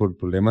frustrarnos por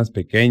problemas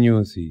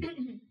pequeños y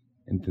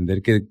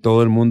entender que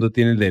todo el mundo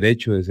tiene el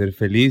derecho de ser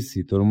feliz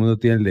y todo el mundo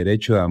tiene el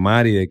derecho de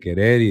amar y de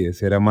querer y de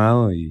ser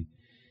amado, y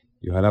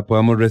ojalá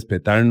podamos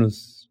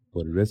respetarnos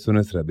por el resto de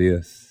nuestras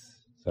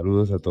vidas.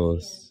 Saludos a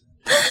todos.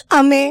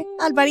 Amé,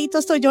 Alvarito,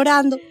 estoy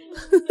llorando.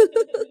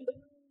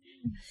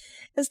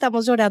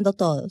 Estamos llorando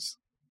todos.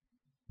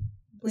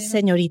 Bueno.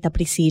 Señorita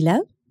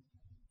Priscila.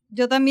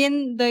 Yo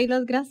también doy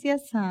las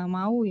gracias a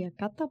Mau y a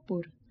Cata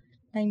por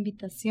la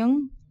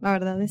invitación. La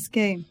verdad es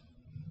que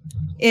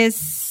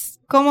es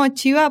como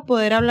chiva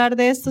poder hablar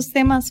de estos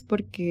temas,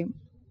 porque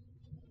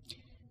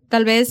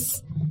tal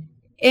vez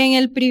en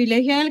el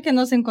privilegio en el que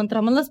nos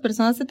encontramos las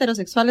personas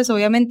heterosexuales,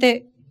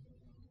 obviamente,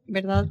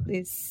 ¿verdad?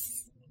 Es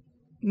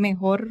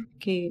mejor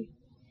que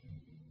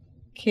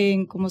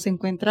en cómo se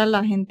encuentra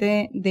la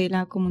gente de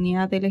la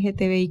comunidad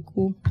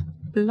LGTBIQ+.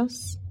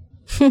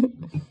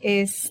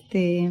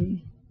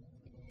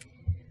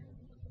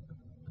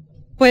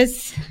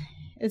 Pues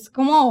es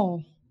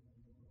como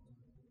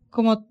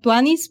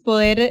tuanis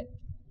poder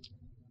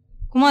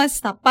como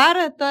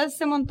destapar todo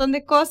ese montón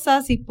de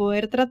cosas y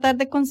poder tratar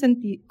de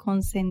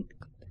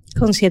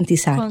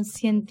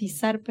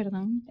concientizar,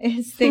 perdón,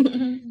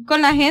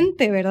 con la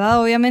gente,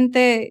 ¿verdad?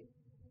 Obviamente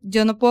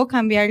yo no puedo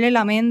cambiarle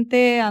la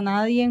mente a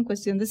nadie en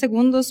cuestión de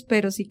segundos,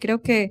 pero sí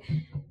creo que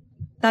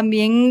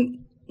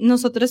también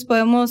nosotros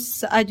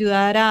podemos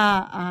ayudar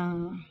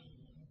a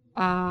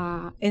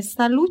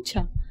esta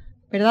lucha,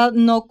 ¿verdad?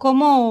 No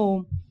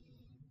como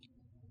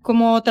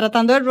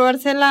tratando de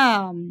robarse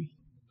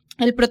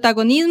el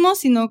protagonismo,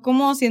 sino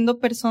como siendo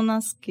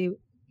personas que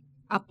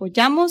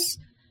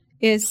apoyamos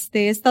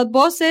estas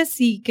voces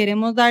y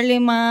queremos darle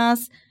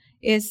más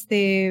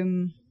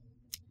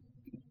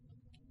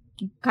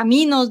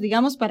caminos,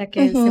 digamos, para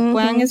que se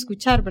puedan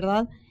escuchar,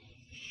 ¿verdad?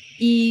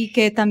 Y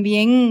que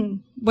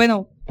también,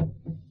 bueno,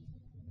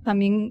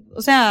 también,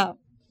 o sea,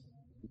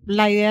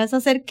 la idea es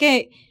hacer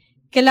que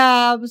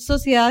la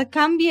sociedad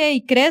cambie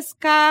y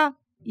crezca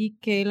y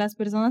que las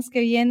personas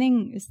que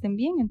vienen estén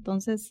bien.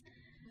 Entonces,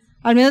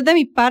 al menos de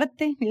mi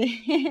parte,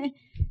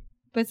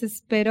 pues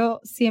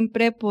espero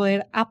siempre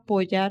poder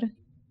apoyar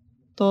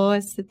todo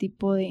este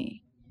tipo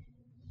de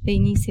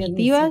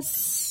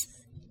iniciativas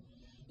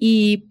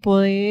y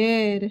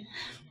poder...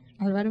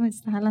 Álvaro me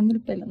está jalando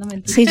el pelo, no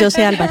mentira. Sí, yo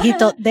sé,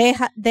 Alvarito,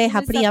 deja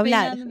Pri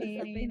hablar.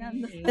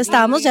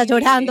 Estábamos ya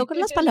llorando con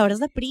las palabras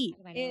de Pri.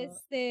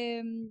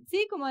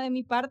 Sí, como de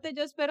mi parte,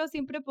 yo espero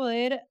siempre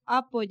poder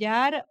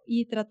apoyar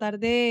y tratar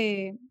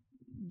de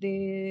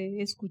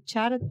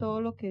escuchar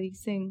todo lo que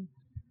dicen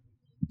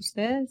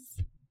ustedes.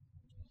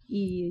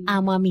 Y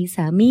amo a mis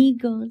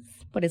amigos,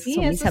 por eso sí,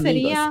 son mis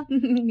amigos.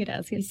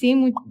 Gracias. Y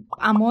sí,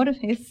 amor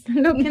es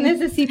lo que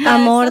necesita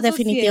amor, esta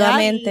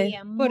definitivamente.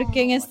 Sociedad,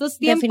 porque en estos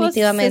tiempos,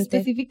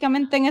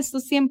 específicamente en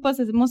estos tiempos,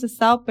 hemos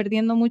estado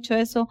perdiendo mucho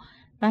eso.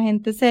 La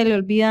gente se le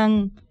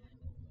olvidan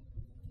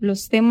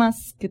los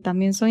temas que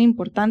también son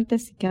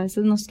importantes y que a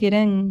veces nos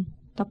quieren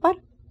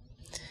tapar.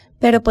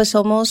 Pero pues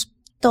somos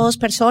todos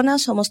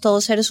personas, somos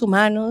todos seres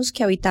humanos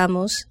que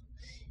habitamos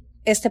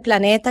este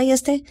planeta y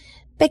este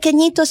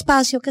pequeñito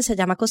espacio que se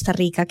llama Costa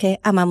Rica,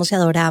 que amamos y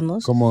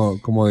adoramos.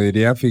 Como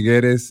diría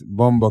Figueres,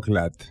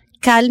 bomboclat.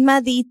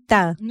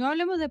 Calmadita. No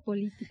hablemos de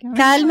política.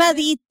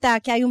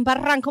 Calmadita, que hay un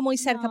barranco muy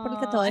cerca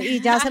porque todo,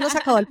 y ya se nos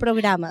acabó el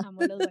programa.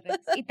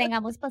 Y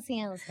tengamos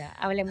paciencia,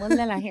 hablemos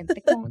de la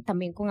gente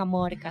también con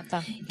amor,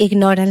 Cata.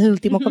 Ignora el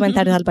último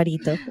comentario de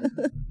Alvarito.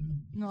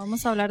 No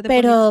vamos a hablar de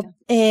Pero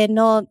política.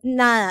 no,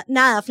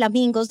 nada,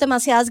 flamingos,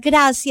 demasiadas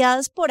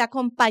gracias por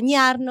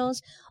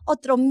acompañarnos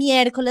otro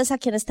miércoles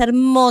aquí en este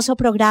hermoso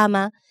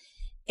programa.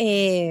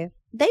 De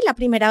la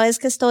primera vez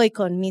que estoy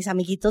con mis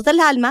amiguitos del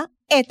alma,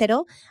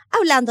 hetero,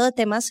 hablando de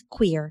temas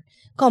queer,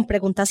 con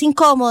preguntas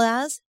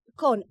incómodas,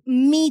 con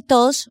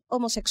mitos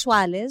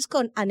homosexuales,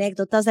 con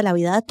anécdotas de la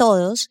vida de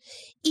todos.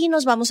 Y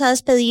nos vamos a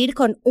despedir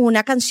con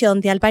una canción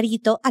de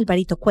Alvarito.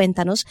 Alvarito,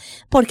 cuéntanos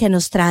por qué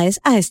nos traes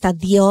a esta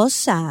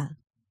diosa.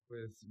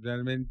 Pues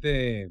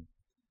realmente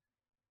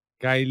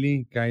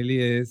Kylie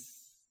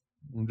es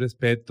un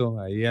respeto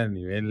ahí al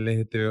nivel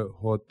LGTBIQ+.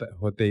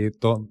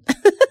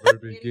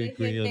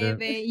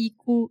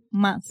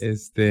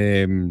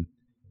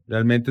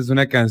 Realmente es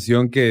una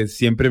canción que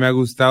siempre me ha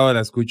gustado,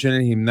 la escucho en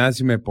el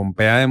gimnasio, me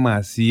pompea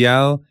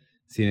demasiado.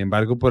 Sin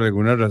embargo, por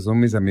alguna razón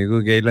mis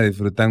amigos gay la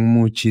disfrutan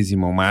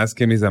muchísimo más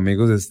que mis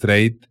amigos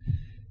straight.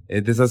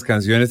 Es de esas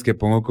canciones que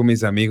pongo con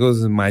mis amigos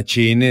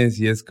machines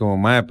y es como,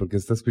 madre, ¿por qué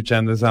está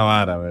escuchando esa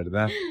vara,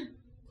 verdad?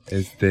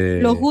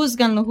 Lo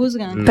juzgan.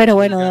 Pero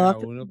bueno,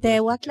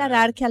 debo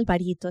aclarar que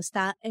Alvarito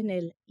está en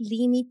el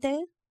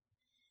límite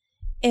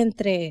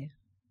entre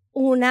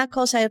una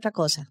cosa y otra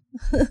cosa.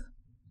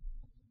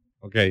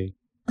 Ok.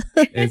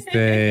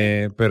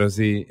 Pero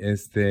sí,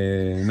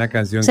 una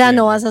canción. O sea, que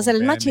no vas a hacer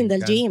el me machín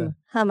del encanta. gym,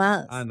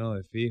 jamás. Ah, no,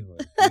 de fijo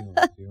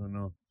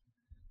no.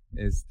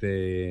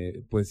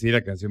 Pues sí,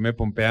 la canción me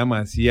pompea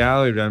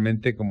demasiado y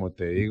realmente, como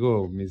te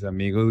digo, mis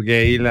amigos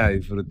gay la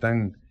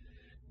disfrutan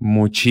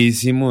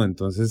muchísimo,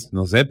 entonces,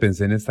 no sé,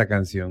 pensé en esta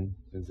canción,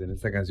 que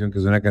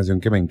es una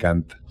canción que me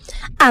encanta.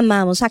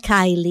 Amamos a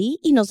Kylie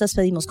y nos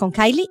despedimos con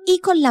Kylie y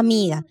con la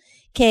amiga,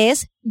 que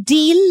es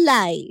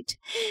Delight.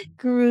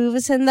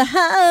 Grooves in the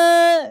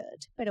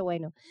heart. Pero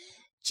bueno,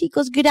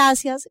 chicos,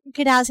 gracias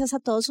a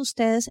todos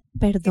ustedes.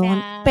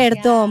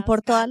 Perdón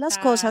por todas las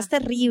cosas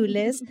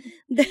terribles.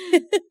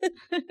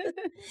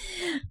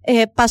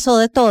 Pasó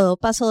de todo.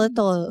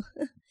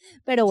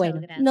 Pero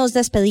bueno, nos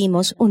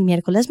despedimos un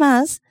miércoles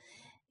más.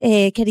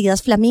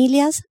 Queridas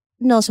familias,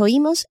 nos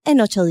oímos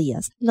en 8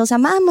 días. Los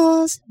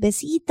amamos.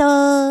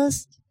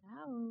 Besitos.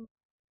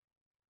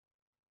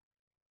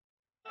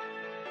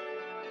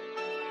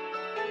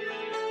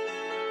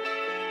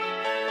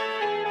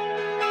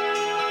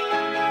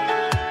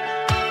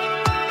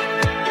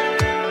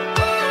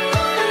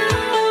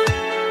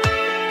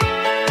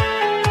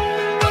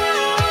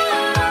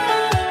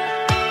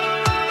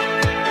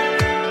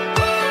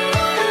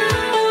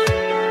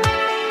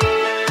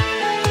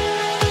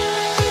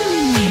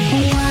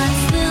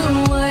 What's the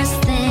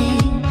worst thing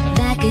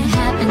that could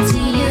happen to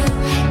you?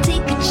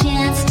 Take a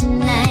chance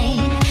tonight.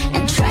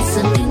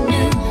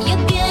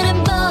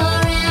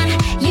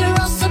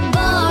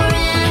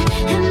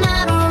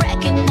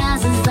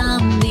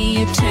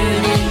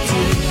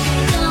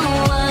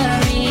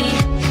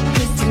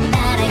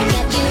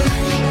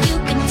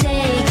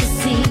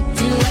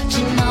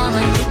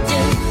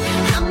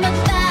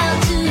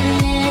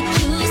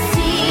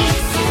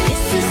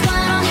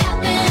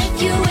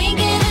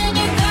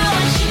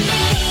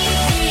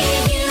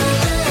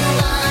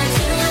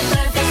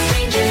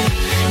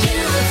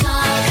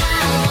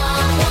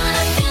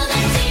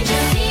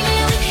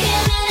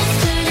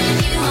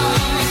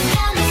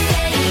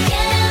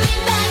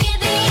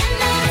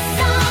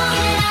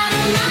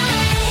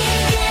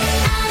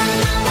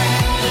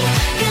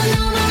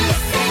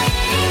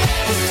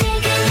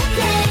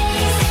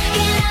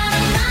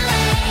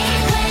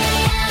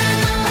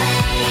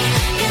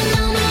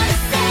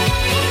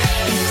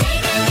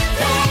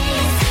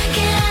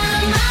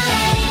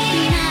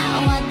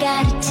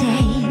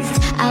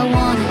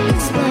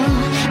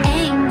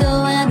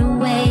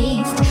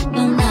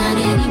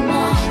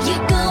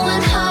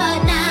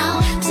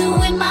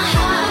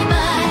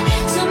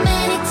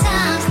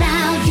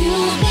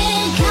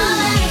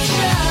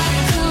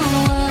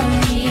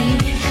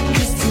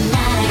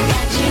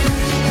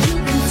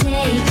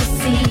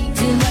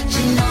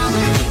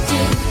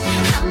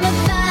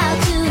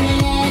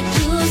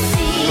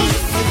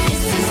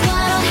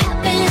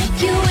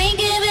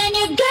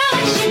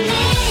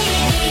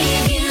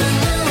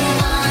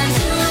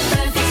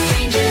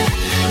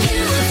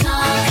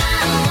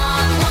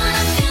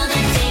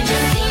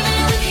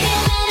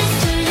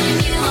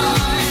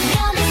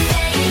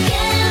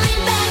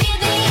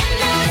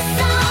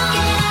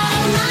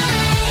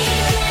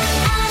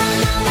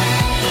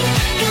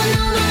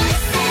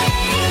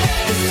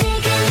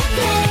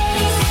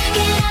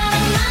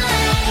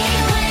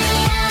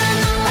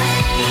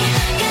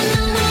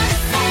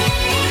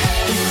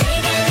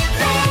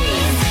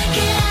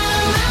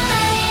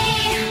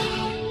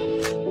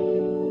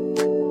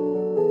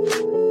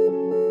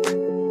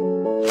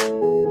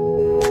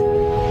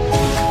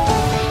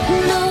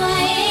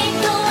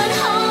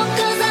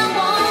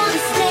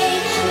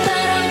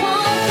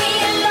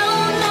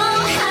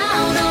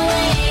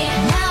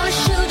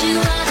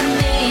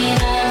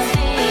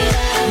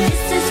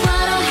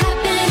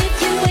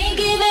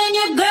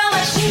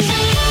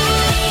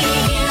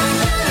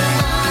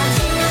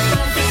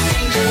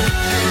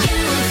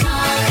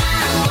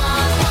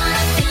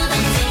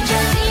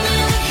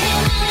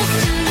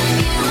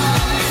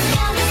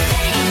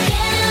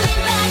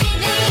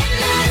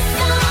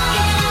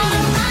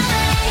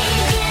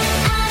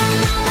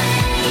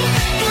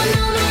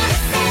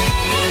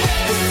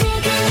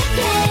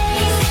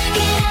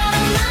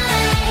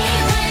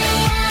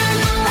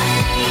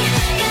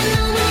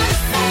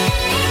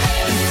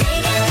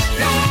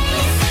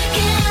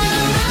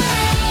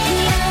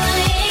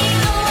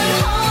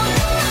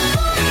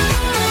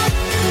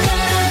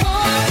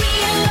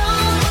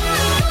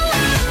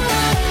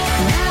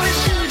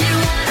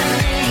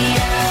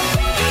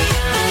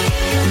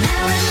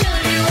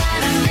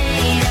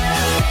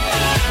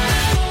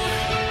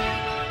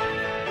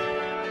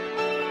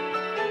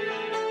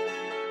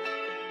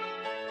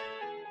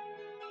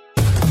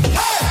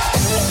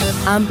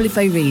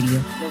 Amplify Radio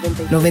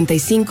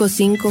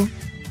 95.5,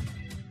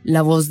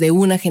 la voz de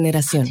una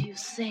generación. How do you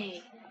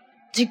say?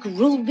 De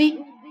groovy?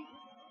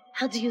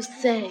 How do you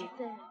say?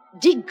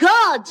 De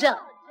gorgeous?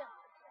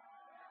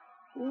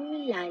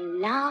 Ooh la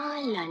la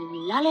la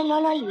la la la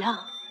la la.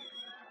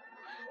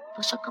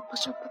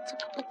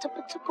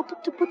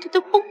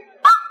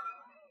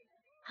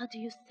 How do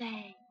you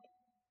say?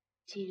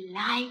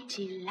 Delight,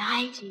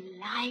 delight,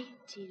 delight,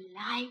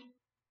 delight.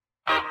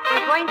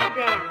 We're going to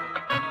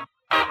dance.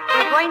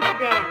 We're going to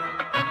dance.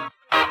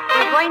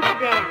 We're going to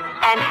dance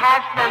and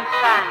have some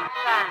fun.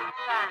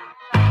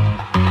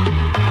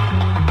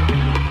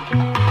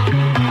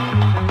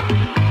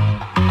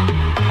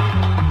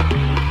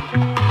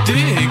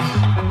 Dig.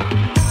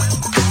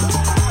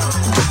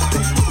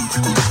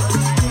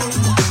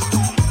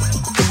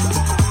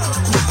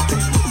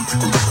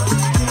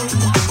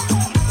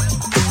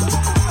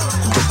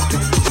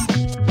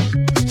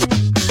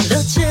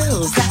 The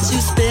chills that you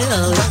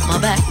spill up my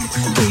back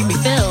keep me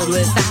filled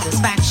with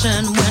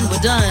satisfaction when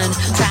we're done.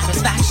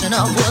 Satisfaction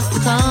of what's to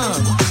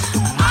come.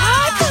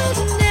 I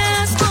couldn't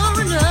ask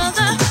for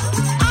another.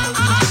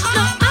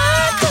 No,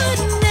 I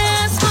couldn't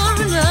ask for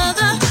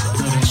another.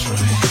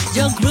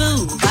 Your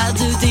groove, I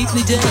do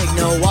deeply dig.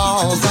 No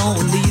walls,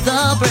 only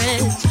the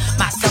bridge.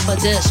 My supper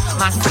dish,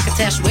 my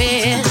crocketesh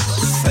wish.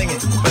 Sing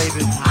it,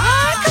 baby.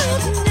 I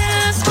couldn't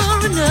ask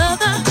for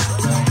another.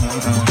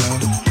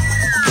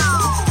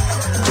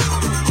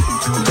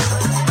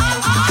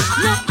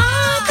 No,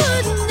 I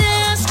couldn't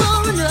ask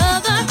for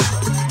another.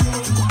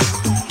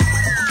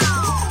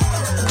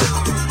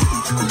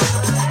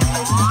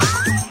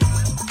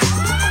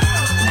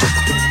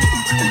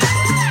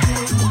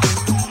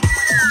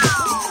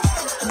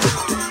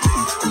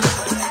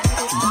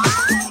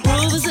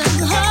 Groove is in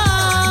the heart.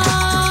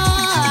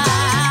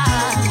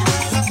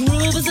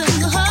 Groove is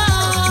in the heart.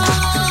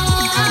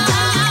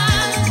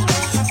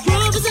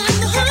 Groove is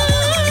in the heart.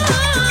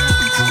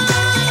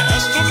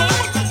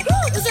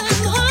 Groove is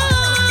in the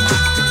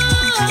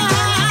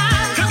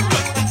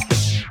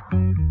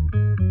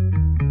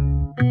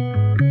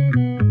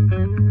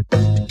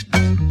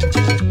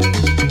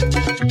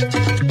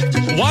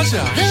Watch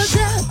out. The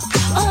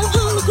depth of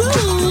who the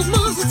groove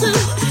moves us to.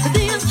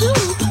 The end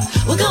hoop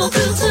we'll go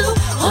through to.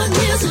 What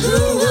is who?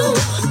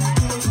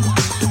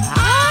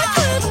 I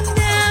couldn't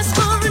ask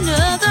for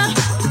another.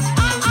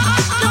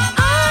 No,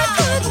 I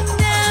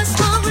couldn't ask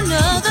for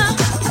another.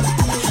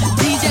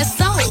 DJ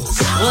Souls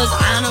was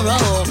on a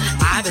roll.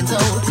 I've been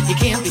told he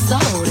can't be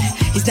sold.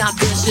 He's not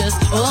vicious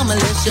or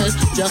malicious,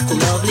 just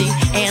lovely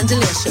and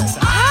delicious.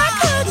 I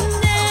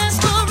couldn't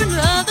ask for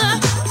another.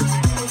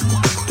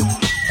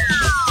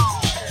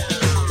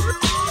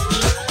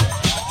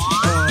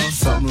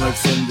 Something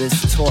lurks in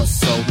this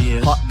torso.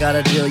 Heart got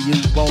a deal you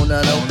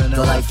wanna know.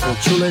 Delightful,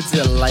 truly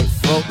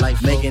delightful.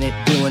 Making it,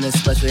 doing it,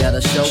 especially at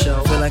a show.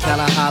 Feeling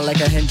kinda high like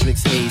a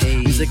Hendrix haze.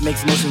 Music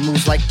makes motion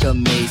moves like a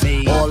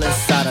maze. All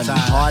inside of me,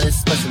 heart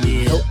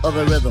especially. Hilt of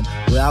the rhythm,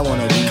 where I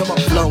wanna be. Come on,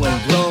 flowing,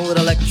 glowing with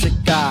electric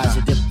eyes.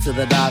 You dip to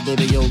the dive,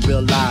 baby, you'll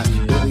realize.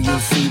 Baby, you'll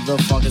see the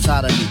funk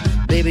inside of me.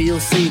 Baby, you'll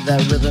see that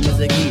rhythm is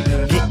the key.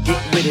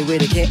 Get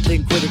witty, can't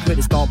think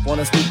quitty. Stomp on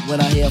a scoop when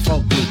I hear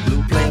funk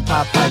blue playing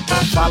pop pipe.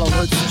 Follow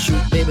her to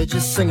shoot, baby,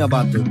 just sing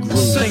about the groove.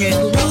 Sing it.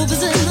 Groove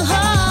is in the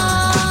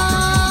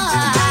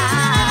heart.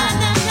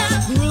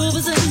 Groove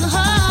is in the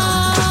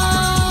heart.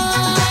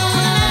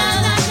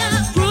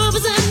 Groove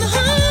is in the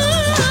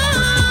heart.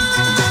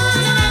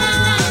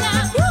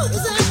 Groove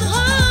is in the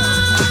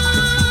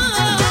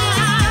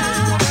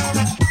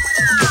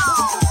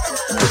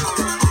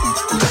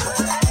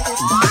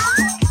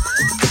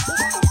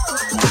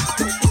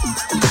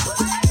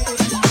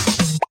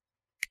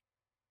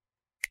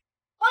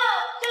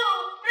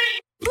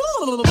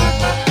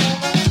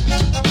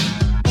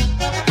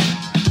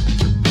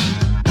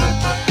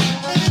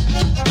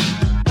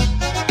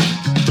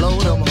Blow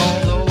them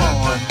horns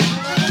along.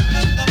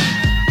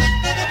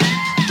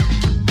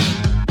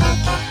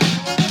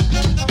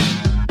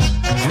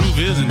 Groove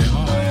is in the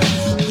heart.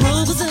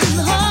 Groove is in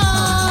the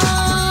heart.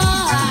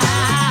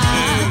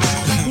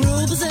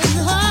 Groove is in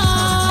the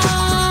heart.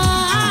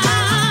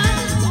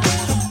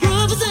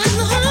 Groove is in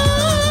the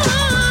heart.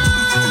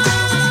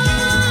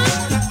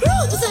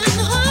 Groove is in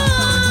the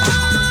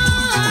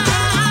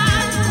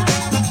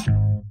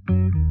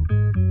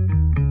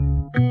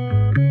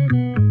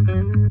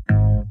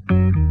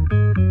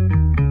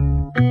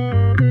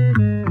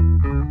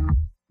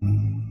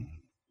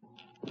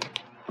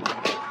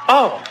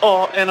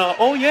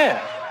Oh yeah,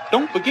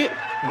 don't forget,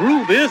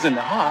 groove is in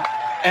the heart,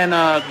 and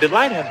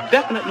Delight has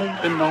definitely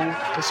been known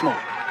to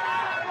smoke.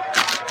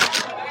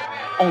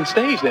 On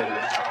stage, that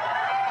is.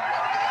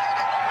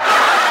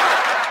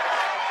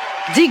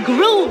 The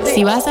groove.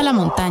 Si vas a la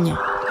montaña,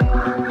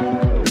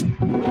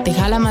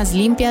 déjala más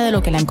limpia de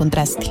lo que la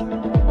encontraste.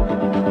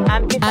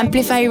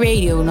 Amplify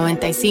Radio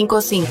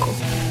 95.5.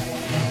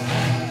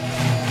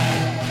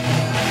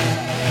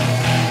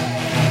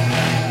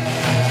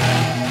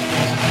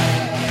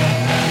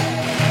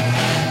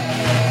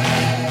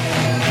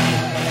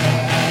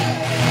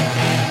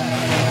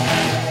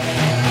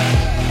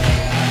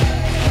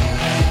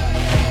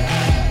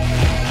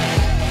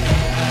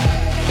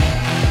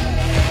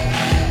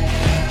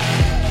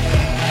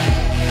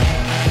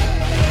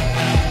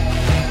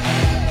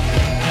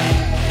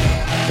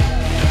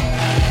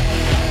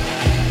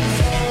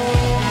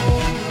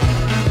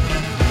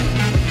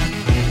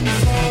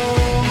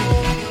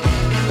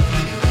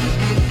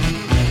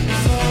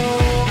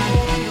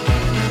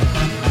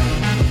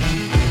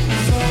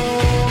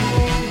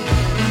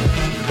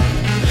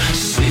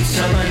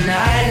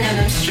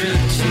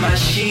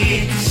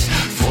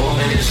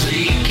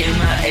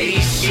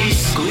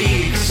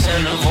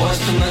 and a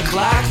voice from the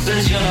clock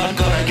says you're not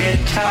gonna get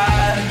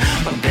tired.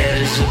 My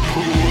bed is a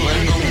pool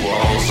and the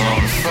walls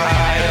on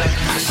fire.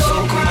 I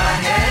soak my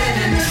head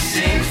in the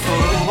sink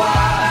for a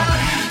while.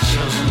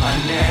 Chills in my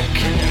neck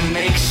and it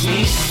makes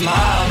me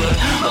smile, but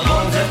my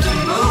bones have to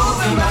move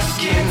and my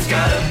skin's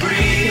gotta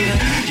breathe.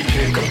 You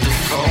pick up the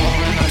phone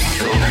and I'm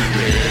so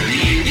ready to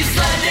leave. You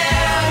slide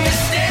down your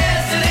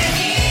stairs to the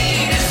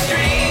heated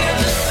street and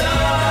the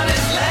sun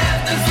is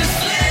left as the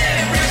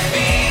slippery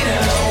feet.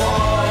 And I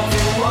want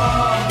to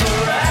walk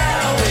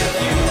around with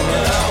you,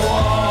 and I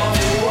want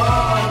to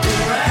walk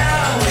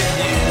around with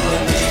you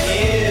and be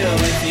here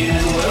with you.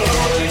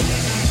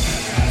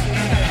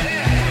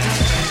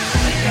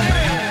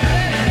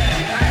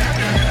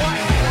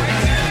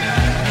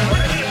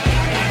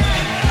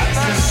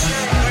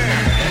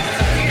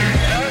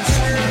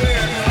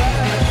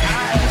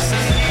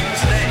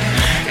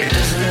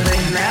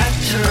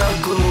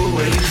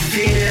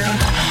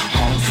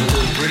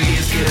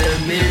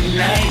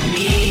 Midnight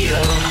meal,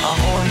 a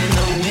horn in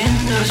the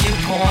windows, you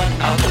point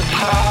out the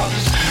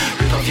pops.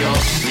 Rip off your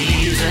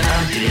sleeves and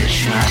I'll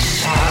ditch my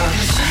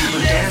socks.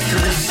 We'll dance to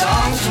the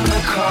songs from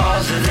the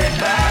cars as they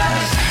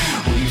pass.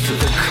 Weave to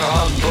the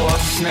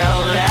cardboard,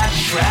 smell that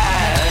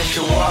trash.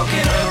 You're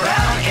walking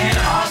around in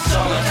our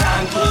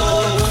summertime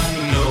clothes.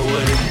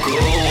 Nowhere to go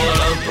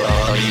while our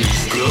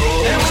bodies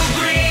glow. And we'll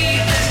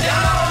breathe the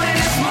dawn in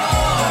this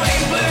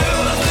morning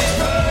blues. With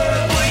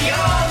purple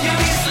yarn, you'll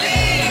be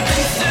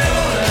sleeping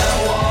soon.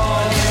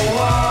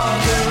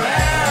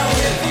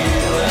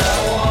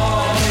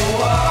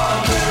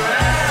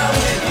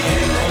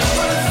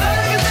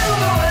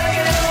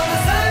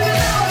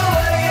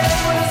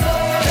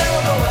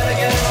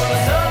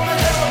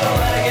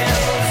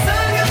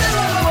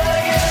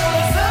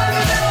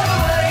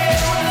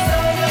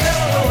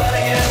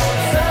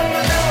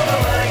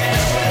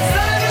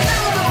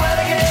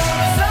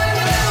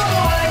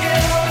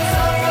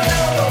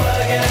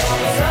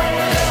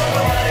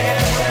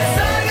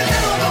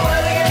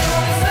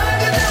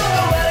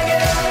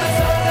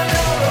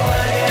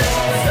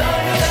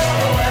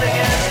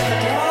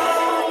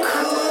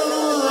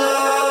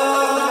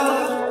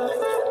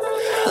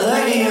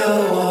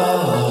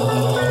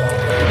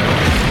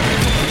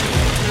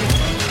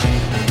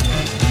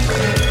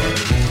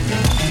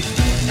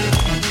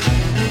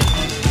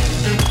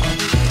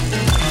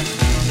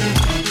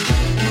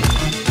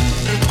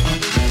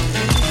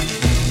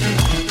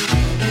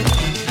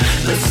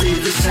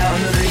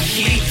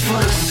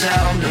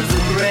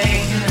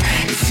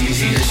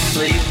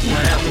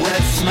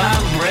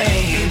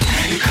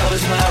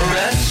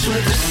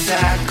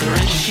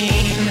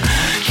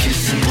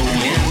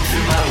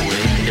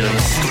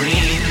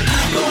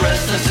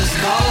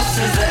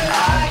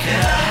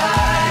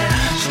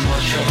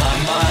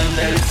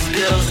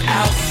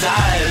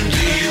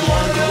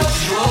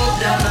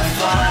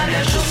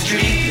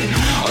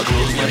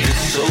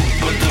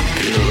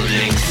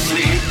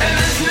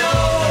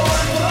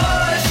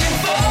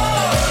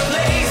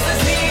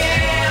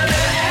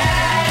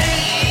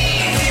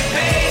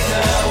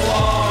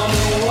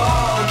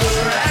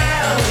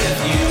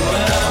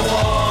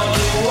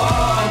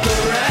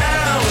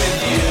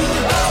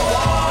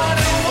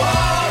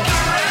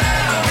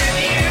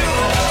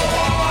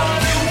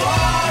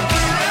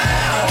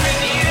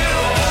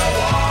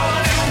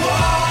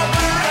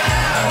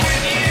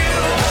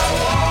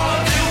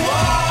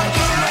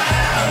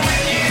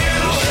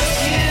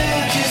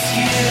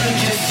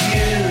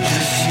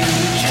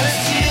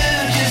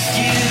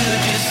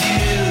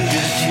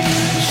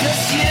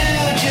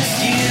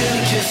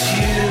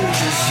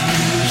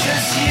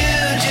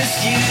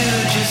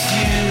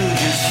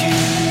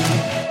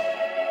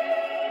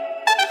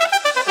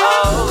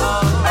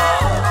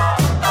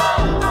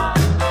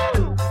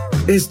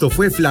 Esto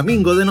fue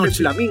Flamingo de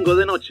Noche.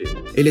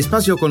 El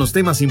espacio con los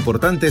temas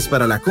importantes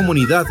para la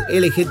comunidad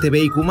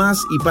LGTBIQ+,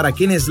 y para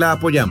quienes la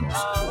apoyamos.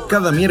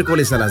 Cada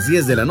miércoles a las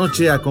 10 de la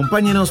noche,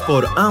 acompáñenos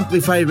por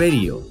Amplify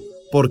Radio,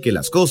 porque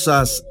las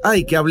cosas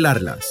hay que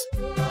hablarlas.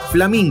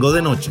 Flamingo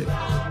de Noche.